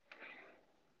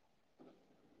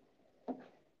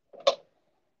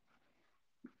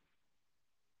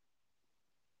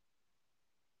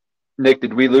 Nick,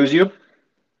 did we lose you?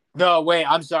 No, wait.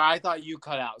 I'm sorry. I thought you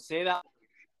cut out. Say that.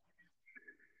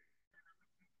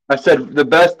 I said the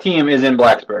best team is in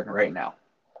Blacksburg right now.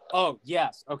 Oh,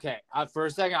 yes. Okay. For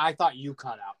a second, I thought you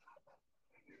cut out.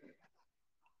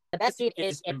 The best team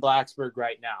is in Blacksburg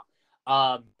right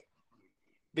now.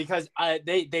 Because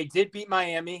they did beat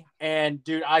Miami. And,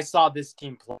 dude, I saw this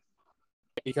team play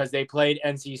because they played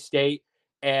NC State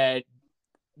and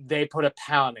they put a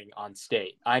pounding on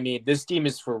State. I mean, this team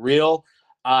is for real.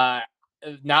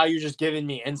 Now you're just giving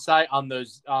me insight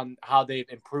on how they've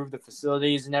improved the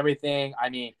facilities and everything. I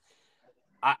mean,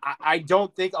 I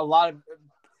don't think a lot of –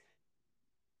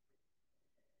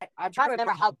 I'm trying to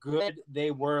remember how good they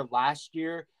were last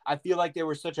year. I feel like they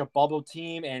were such a bubble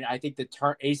team, and I think the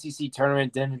ACC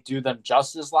tournament didn't do them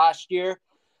justice last year.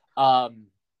 But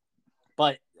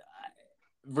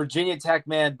Virginia Tech,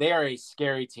 man, they are a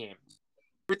scary team.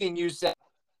 Everything you said,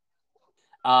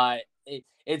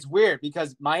 it's weird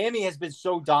because Miami has been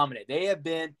so dominant. They have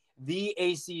been the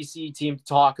ACC team to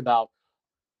talk about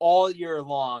all year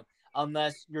long,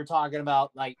 unless you're talking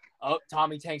about like, oh,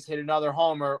 Tommy Tanks hit another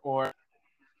homer or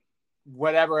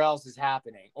whatever else is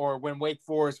happening, or when Wake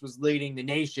Forest was leading the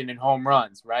nation in home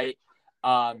runs, right?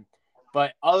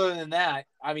 But other than that,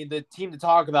 I mean, the team to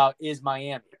talk about is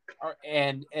Miami.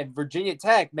 And Virginia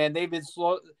Tech, man, they've been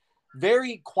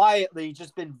very quietly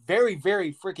just been very,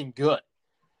 very freaking good.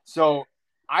 So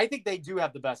I think they do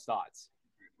have the best odds.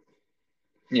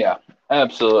 Yeah,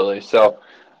 absolutely. So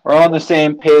we're on the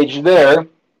same page there.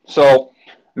 So,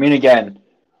 I mean, again,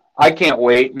 I can't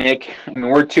wait, Nick. I mean,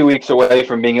 we're 2 weeks away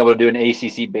from being able to do an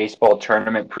ACC baseball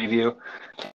tournament preview.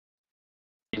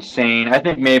 Insane. I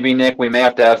think maybe, Nick, we may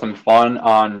have to have some fun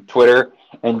on Twitter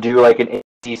and do like an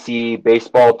ACC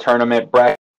baseball tournament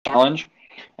bracket challenge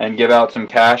and give out some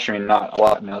cash. I mean, not a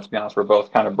lot. I mean, let's be honest, we're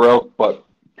both kind of broke, but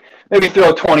maybe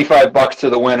throw $25 to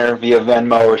the winner via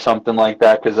Venmo or something like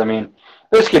that. Because I mean,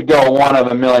 this could go one of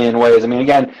a million ways. I mean,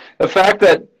 again, the fact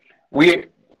that we're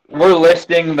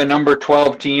listing the number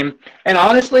 12 team, and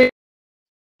honestly,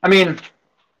 I mean,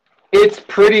 it's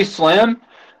pretty slim.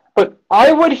 But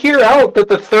I would hear out that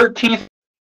the 13th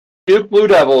Duke Blue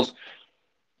Devils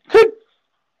could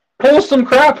pull some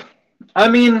crap. I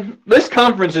mean, this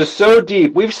conference is so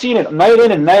deep. We've seen it night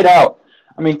in and night out.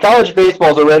 I mean, college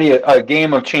baseball is already a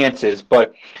game of chances.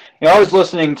 But I was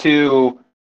listening to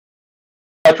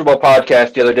a football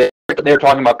podcast the other day. They were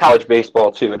talking about college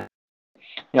baseball too, and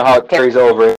how it carries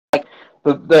over. Like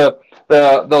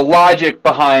the logic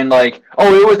behind it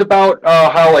was about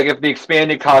how if the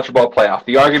expanded college football playoff.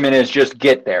 The argument is just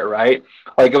get there, right?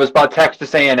 Like it was about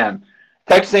Texas A&M.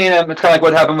 Texas A&M. It's kind of like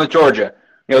what happened with Georgia.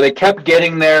 They kept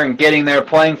getting there and getting there,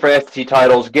 playing for SEC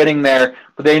titles, getting there,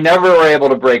 but they never were able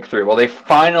to break through. Well, they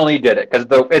finally did it because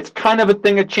it's kind of a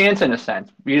thing of chance in a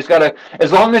sense. You just got to,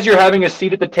 as long as you're having a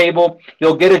seat at the table,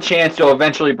 you'll get a chance. You'll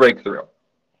eventually break through.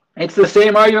 It's the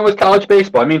same argument with college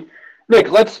baseball. I mean,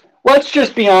 Nick, let's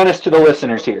just be honest to the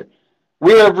listeners here.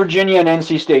 We are Virginia and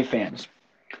NC State fans.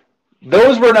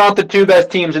 Those were not the two best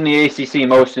teams in the ACC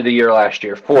most of the year last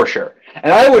year, for sure.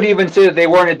 And I would even say that they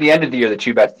weren't at the end of the year the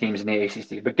two best teams in the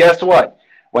ACC. But guess what?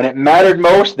 When it mattered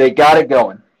most, they got it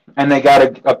going. And they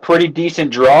got a pretty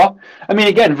decent draw. I mean,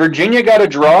 again, Virginia got a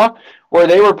draw where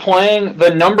they were playing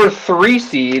the number 3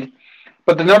 seed,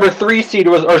 but the number 3 seed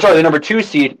was, the number 2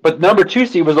 seed, but the number 2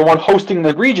 seed was the one hosting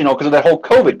the regional because of that whole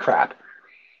COVID crap.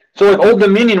 So Old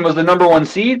Dominion was the number 1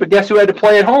 seed, but guess who had to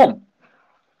play at home?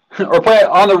 Or play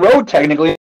on the road,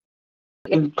 technically,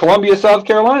 in Columbia, South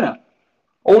Carolina.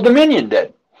 Old Dominion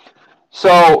did.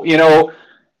 So,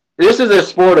 this is a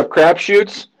sport of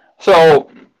crapshoots, so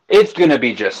it's going to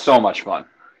be just so much fun.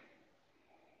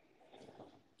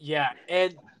 Yeah,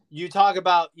 and you talk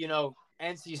about,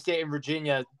 NC State and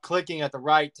Virginia clicking at the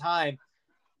right time.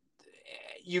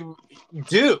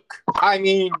 Duke, I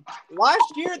mean,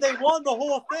 last year they won the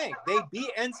whole thing. They beat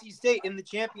NC State in the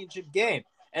championship game,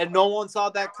 and no one saw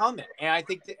that coming. And I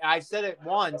think I've said it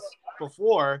once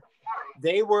before,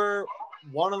 they were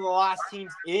one of the last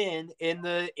teams in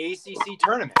the ACC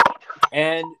tournament.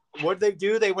 And what did they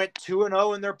do? They went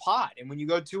 2-0 in their pot. And when you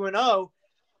go 2-0,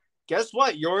 guess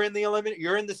what? You're in the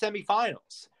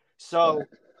semifinals. So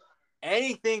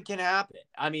anything can happen.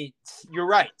 I mean, you're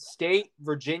right. State,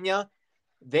 Virginia,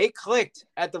 they clicked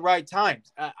at the right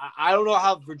times. I don't know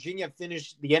how Virginia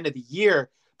finished the end of the year,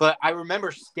 but I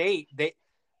remember State, they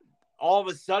all of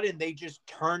a sudden they just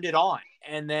turned it on.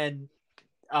 And then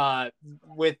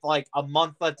with a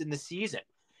month left in the season,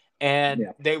 and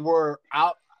they were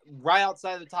right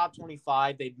outside the top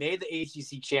 25. They made the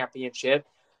ACC championship,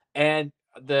 and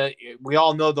we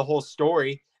all know the whole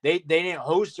story. They didn't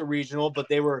host a regional, but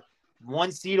they were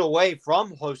 1 seed away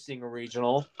from hosting a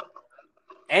regional.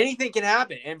 Anything can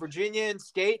happen. And Virginia and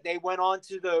State, they went on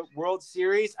to the World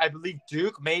Series. I believe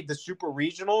Duke made the Super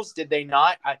Regionals. Did they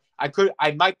not?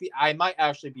 I might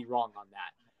actually be wrong on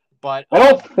that. But I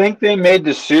don't think they made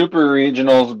the Super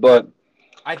Regionals, but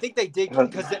I think they did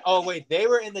because they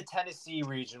were in the Tennessee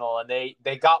Regional and they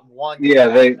got one.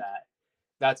 Yeah,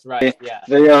 that's right. Yeah,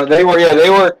 they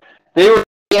were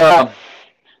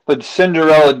the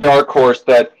Cinderella dark horse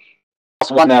that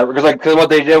won that because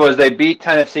what they did was they beat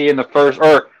Tennessee in the first,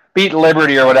 or beat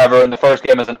Liberty or whatever in the first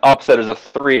game as an upset as a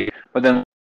 3, but then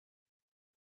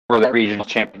for the regional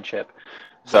championship.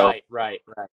 So right.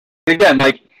 Again,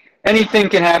 anything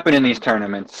can happen in these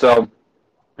tournaments. So,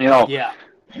 you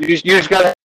just got to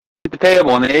hit the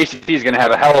table, and the ACC is going to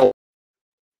have a hell of.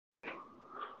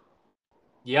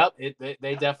 Yep,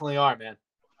 they definitely are, man.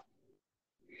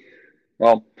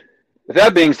 Well, with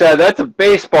that being said, that's a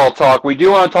baseball talk. We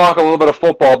do want to talk a little bit of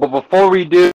football, but before we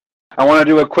do, I want to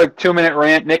do a quick 2-minute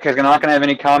rant. Nick is not going to have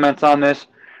any comments on this.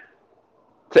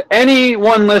 To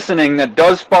anyone listening that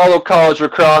does follow college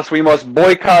lacrosse, we must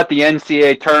boycott the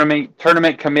NCAA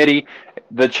tournament committee.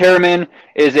 The chairman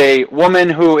is a woman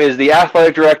who is the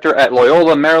athletic director at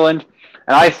Loyola, Maryland,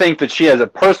 and I think that she has a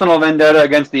personal vendetta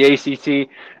against the ACC.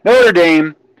 Notre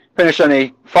Dame finished on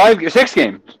a 5 or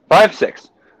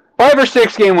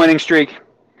 6 game winning streak.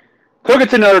 Took it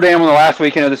to Notre Dame on the last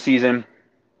weekend of the season.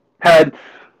 Had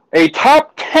a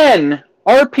top 10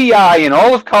 RPI in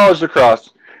all of college lacrosse.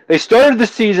 They started the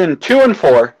season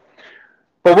 2-4,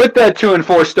 but with that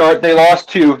 2-4 start, they lost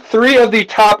to 3 of the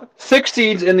top 6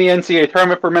 seeds in the NCAA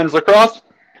tournament for men's lacrosse,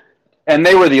 and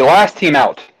they were the last team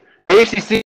out.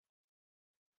 ACC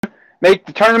make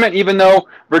the tournament, even though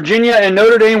Virginia and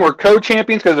Notre Dame were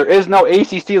co-champions because there is no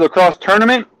ACC lacrosse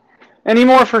tournament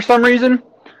anymore for some reason.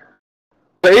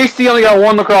 The ACC only got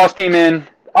 1 lacrosse team in.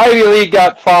 Ivy League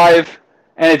got 5,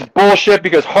 and it's bullshit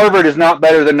because Harvard is not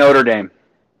better than Notre Dame.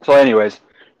 So anyways,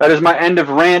 that is my end of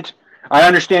rant. I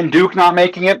understand Duke not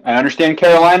making it. I understand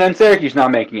Carolina and Syracuse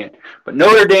not making it. But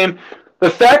Notre Dame,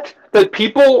 the fact that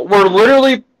people were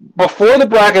literally, before the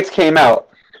brackets came out,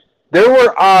 there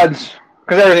were odds,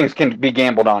 because everything can be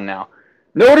gambled on now.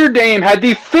 Notre Dame had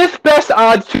the 5th best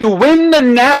odds to win the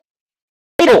national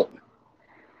title.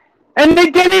 And they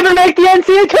didn't even make the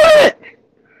NCAA tournament.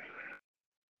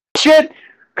 Shit,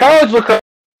 college lacrosse,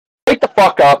 wake the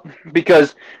fuck up,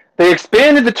 because they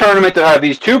expanded the tournament to have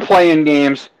these 2 play-in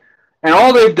games, and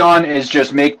all they've done is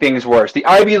just make things worse. The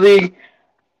Ivy League,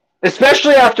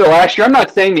 especially after last year, I'm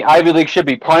not saying the Ivy League should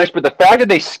be punished, but the fact that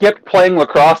they skipped playing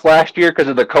lacrosse last year because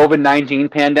of the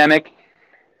COVID-19 pandemic,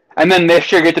 and then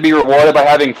this year get to be rewarded by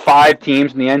having 5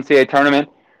 teams in the NCAA tournament,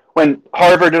 when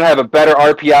Harvard didn't have a better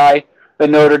RPI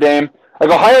than Notre Dame. Like,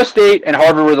 Ohio State and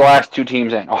Harvard were the last 2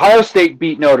 teams in. Ohio State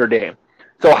beat Notre Dame.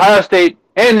 So Ohio State,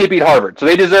 and they beat Harvard, so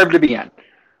they deserved to be in.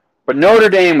 But Notre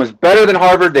Dame was better than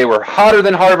Harvard. They were hotter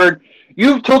than Harvard.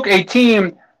 You took a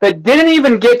team that didn't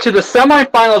even get to the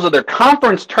semifinals of their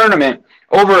conference tournament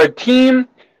over a team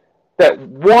that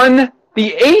won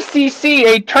the ACC,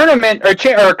 a tournament or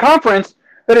a conference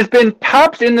that has been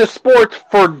tops in the sport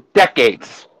for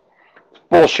decades. It's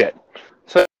bullshit.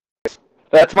 So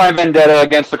that's my vendetta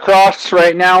against lacrosse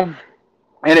right now.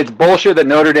 And it's bullshit that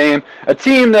Notre Dame, a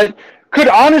team that could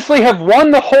honestly have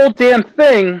won the whole damn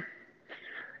thing,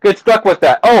 gets stuck with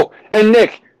that. Oh, and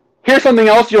Nick, here's something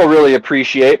else you'll really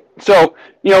appreciate. So,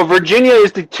 Virginia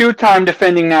is the 2-time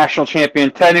defending national champion.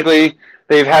 Technically,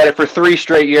 they've had it for 3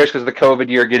 straight years because of the COVID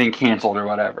year getting canceled or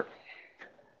whatever.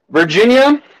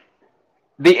 Virginia,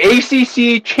 the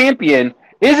ACC champion,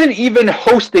 isn't even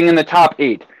hosting in the top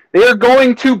 8. They are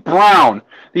going to Brown,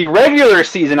 the regular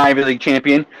season Ivy League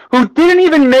champion, who didn't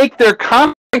even make their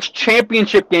conference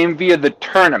championship game via the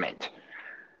tournament.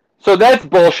 So that's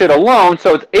bullshit alone.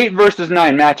 So it's 8 versus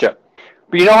 9 matchup.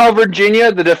 But you know how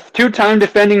Virginia, the 2-time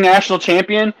defending national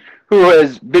champion, who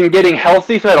has been getting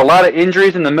healthy, so had a lot of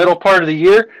injuries in the middle part of the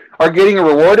year, are getting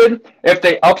rewarded if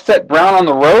they upset Brown on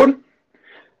the road?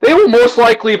 They will most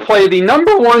likely play the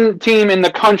number 1 team in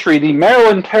the country, the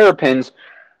Maryland Terrapins.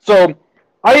 So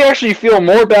I actually feel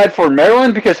more bad for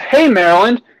Maryland because, hey,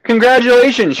 Maryland,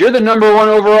 congratulations, you're the number 1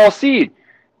 overall seed.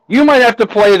 You might have to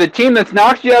play the team that's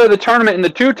knocked you out of the tournament in the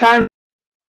 2-time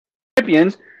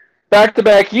champions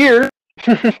back-to-back years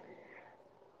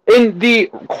in the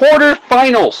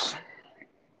quarterfinals.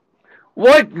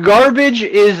 What garbage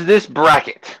is this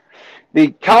bracket?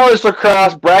 The college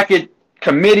lacrosse bracket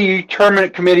committee,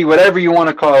 tournament committee, whatever you want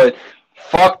to call it,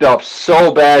 fucked up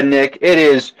so bad, Nick. It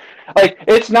is, like,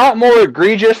 it's not more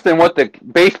egregious than what the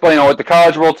baseball, what the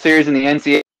College World Series and the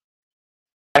NCAA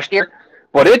last year,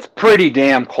 but it's pretty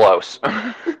damn close.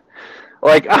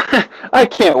 Like, I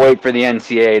can't wait for the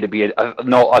NCAA to be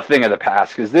a thing of the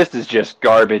past, because this is just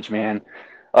garbage, man.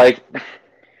 Like,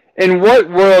 in what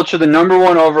world should the number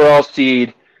 1 overall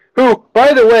seed, who,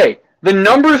 by the way, the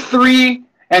number 3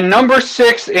 and number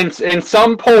 6 in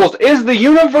some polls is the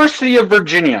University of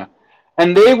Virginia,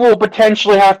 and they will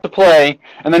potentially have to play,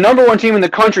 and the number 1 team in the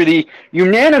country, the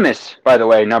unanimous, by the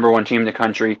way, number 1 team in the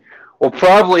country, will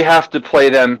probably have to play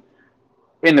them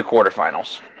in the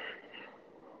quarterfinals.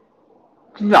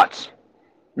 Nuts.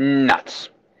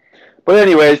 But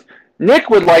anyways, Nick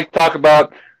would like to talk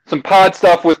about some pod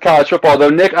stuff with college football. Though,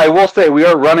 Nick, I will say we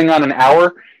are running on an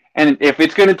hour, and if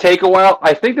it's going to take a while,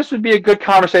 I think this would be a good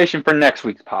conversation for next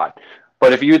week's pod.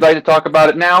 But if you'd like to talk about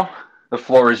it now, the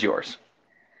floor is yours.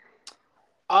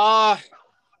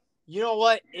 You know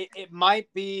what? It might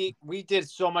be. We did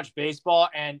so much baseball,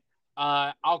 and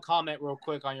I'll comment real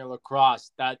quick on your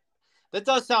lacrosse. That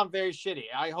does sound very shitty.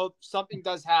 I hope something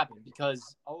does happen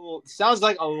because it sounds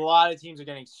like a lot of teams are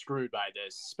getting screwed by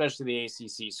this, especially the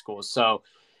ACC schools. So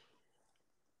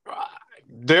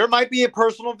there might be a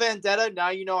personal vendetta. Now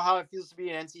you know how it feels to be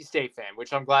an NC State fan,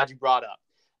 which I'm glad you brought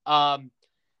up.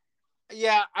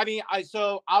 Yeah, I mean, I'll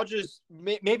just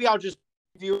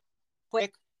give you a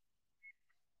quick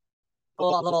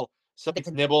little something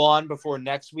to nibble on before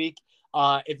next week.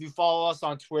 If you follow us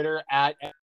on Twitter at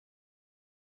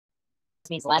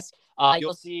means less.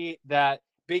 You'll see that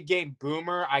Big Game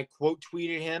Boomer, I quote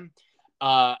tweeted him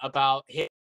about him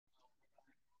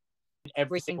in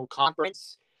every single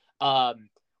conference,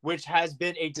 which has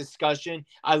been a discussion.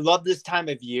 I love this time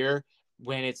of year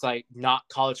when it's like not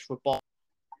college football.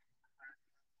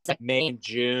 It's like May and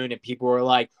June, and people are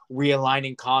like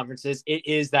realigning conferences. It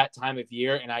is that time of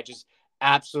year, and I just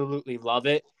absolutely love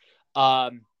it.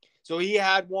 So he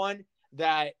had one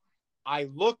that I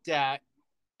looked at,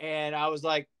 and I was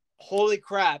like, holy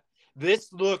crap,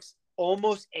 this looks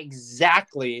almost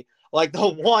exactly like the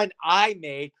one I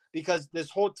made, because this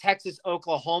whole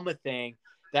Texas-Oklahoma thing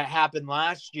that happened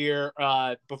last year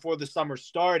before the summer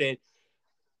started,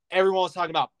 everyone was talking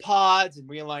about pods and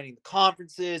realigning the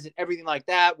conferences and everything like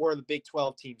that. Where are the Big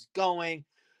 12 teams going?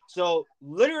 So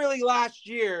literally last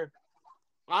year,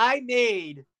 I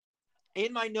made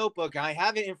in my notebook, I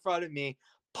have it in front of me,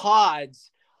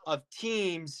 pods of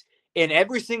teams in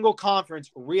every single conference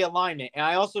realignment. And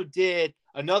I also did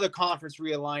another conference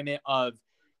realignment of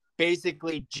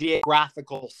basically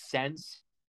geographical sense.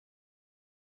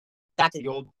 That's the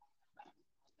old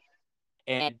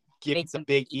and giving some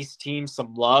Big East teams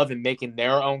some love and making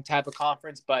their own type of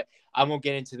conference, but I won't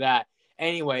get into that.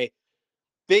 Anyway,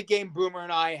 Big Game Boomer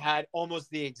and I had almost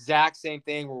the exact same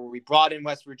thing where we brought in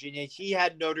West Virginia. He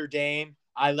had Notre Dame.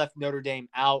 I left Notre Dame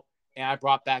out, and I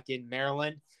brought back in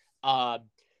Maryland.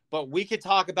 But we could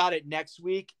talk about it next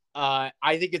week. I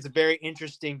think it's a very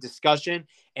interesting discussion,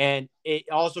 and it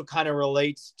also kind of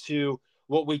relates to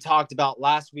what we talked about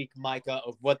last week, Micah,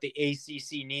 of what the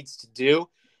ACC needs to do.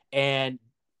 And,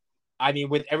 I mean,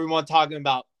 with everyone talking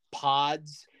about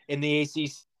pods in the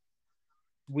ACC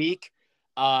week,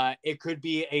 it could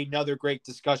be another great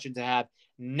discussion to have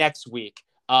next week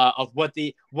of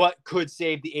what could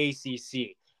save the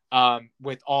ACC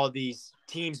with all these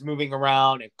teams moving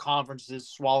around and conferences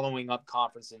swallowing up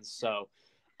conferences. So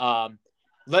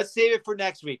let's save it for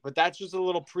next week, but that's just a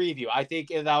little preview. I think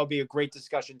that would be a great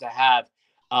discussion to have.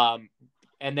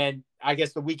 And then I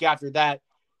guess the week after that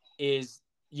is,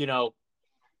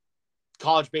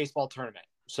 college baseball tournament.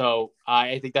 So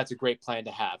I think that's a great plan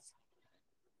to have.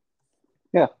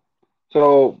 Yeah.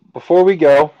 So before we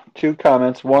go, 2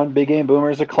 comments. One, Big Game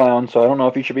Boomer is a clown, so I don't know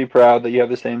if you should be proud that you have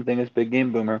the same thing as Big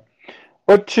Game Boomer.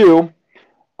 But 2,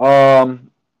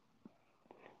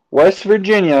 West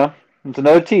Virginia, it's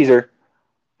another teaser,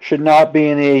 should not be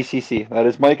in the ACC. That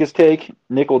is Micah's take.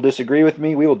 Nick will disagree with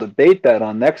me. We will debate that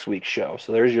on next week's show.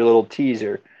 So there's your little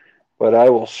teaser. But I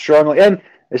will strongly, and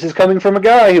this is coming from a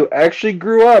guy who actually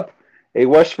grew up a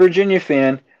West Virginia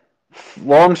fan.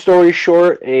 Long story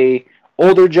short, a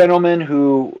older gentleman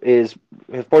who has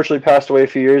fortunately passed away a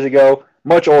few years ago.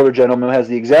 Much older gentleman who has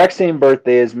the exact same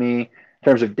birthday as me in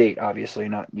terms of date, obviously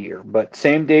not year, but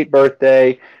same date,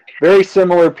 birthday. Very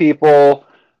similar people.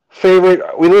 Favorite.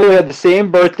 We literally had the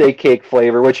same birthday cake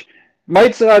flavor, which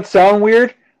might not sound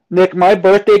weird. Nick, my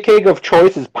birthday cake of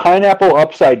choice is pineapple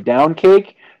upside down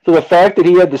cake. So the fact that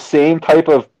he had the same type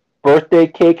of birthday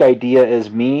cake idea as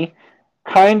me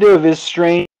kind of is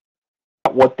strange.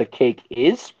 What the cake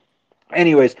is.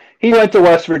 Anyways, he went to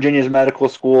West Virginia's medical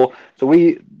school, so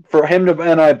for him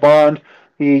and I bond.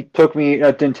 He took me,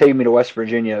 didn't take me to West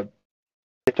Virginia.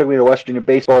 He took me to West Virginia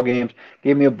baseball games,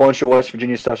 gave me a bunch of West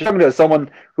Virginia stuff. So I'm talking to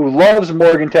someone who loves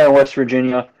Morgantown, West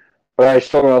Virginia, but I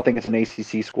still don't think it's an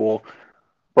ACC school.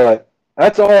 But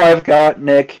that's all I've got,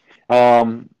 Nick.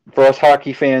 For us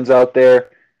hockey fans out there,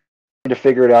 to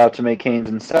figure it out to make Canes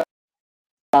and Seth.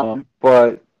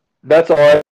 But that's all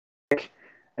I have.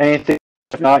 Anything,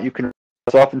 if not, you can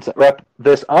wrap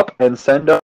this up and send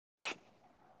up.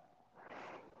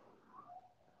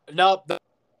 No,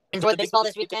 Enjoy the baseball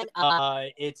this weekend.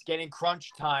 It's getting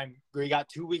crunch time. We got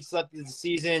 2 weeks left of the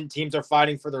season. Teams are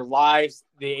fighting for their lives.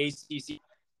 The ACC.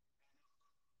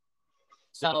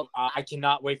 So I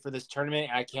cannot wait for this tournament.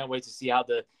 I can't wait to see how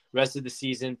the rest of the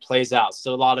season plays out.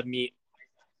 Still a lot of meat.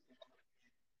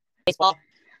 Baseball.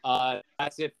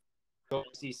 That's it. Go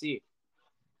ACC.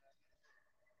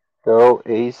 Go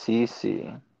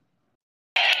ACC.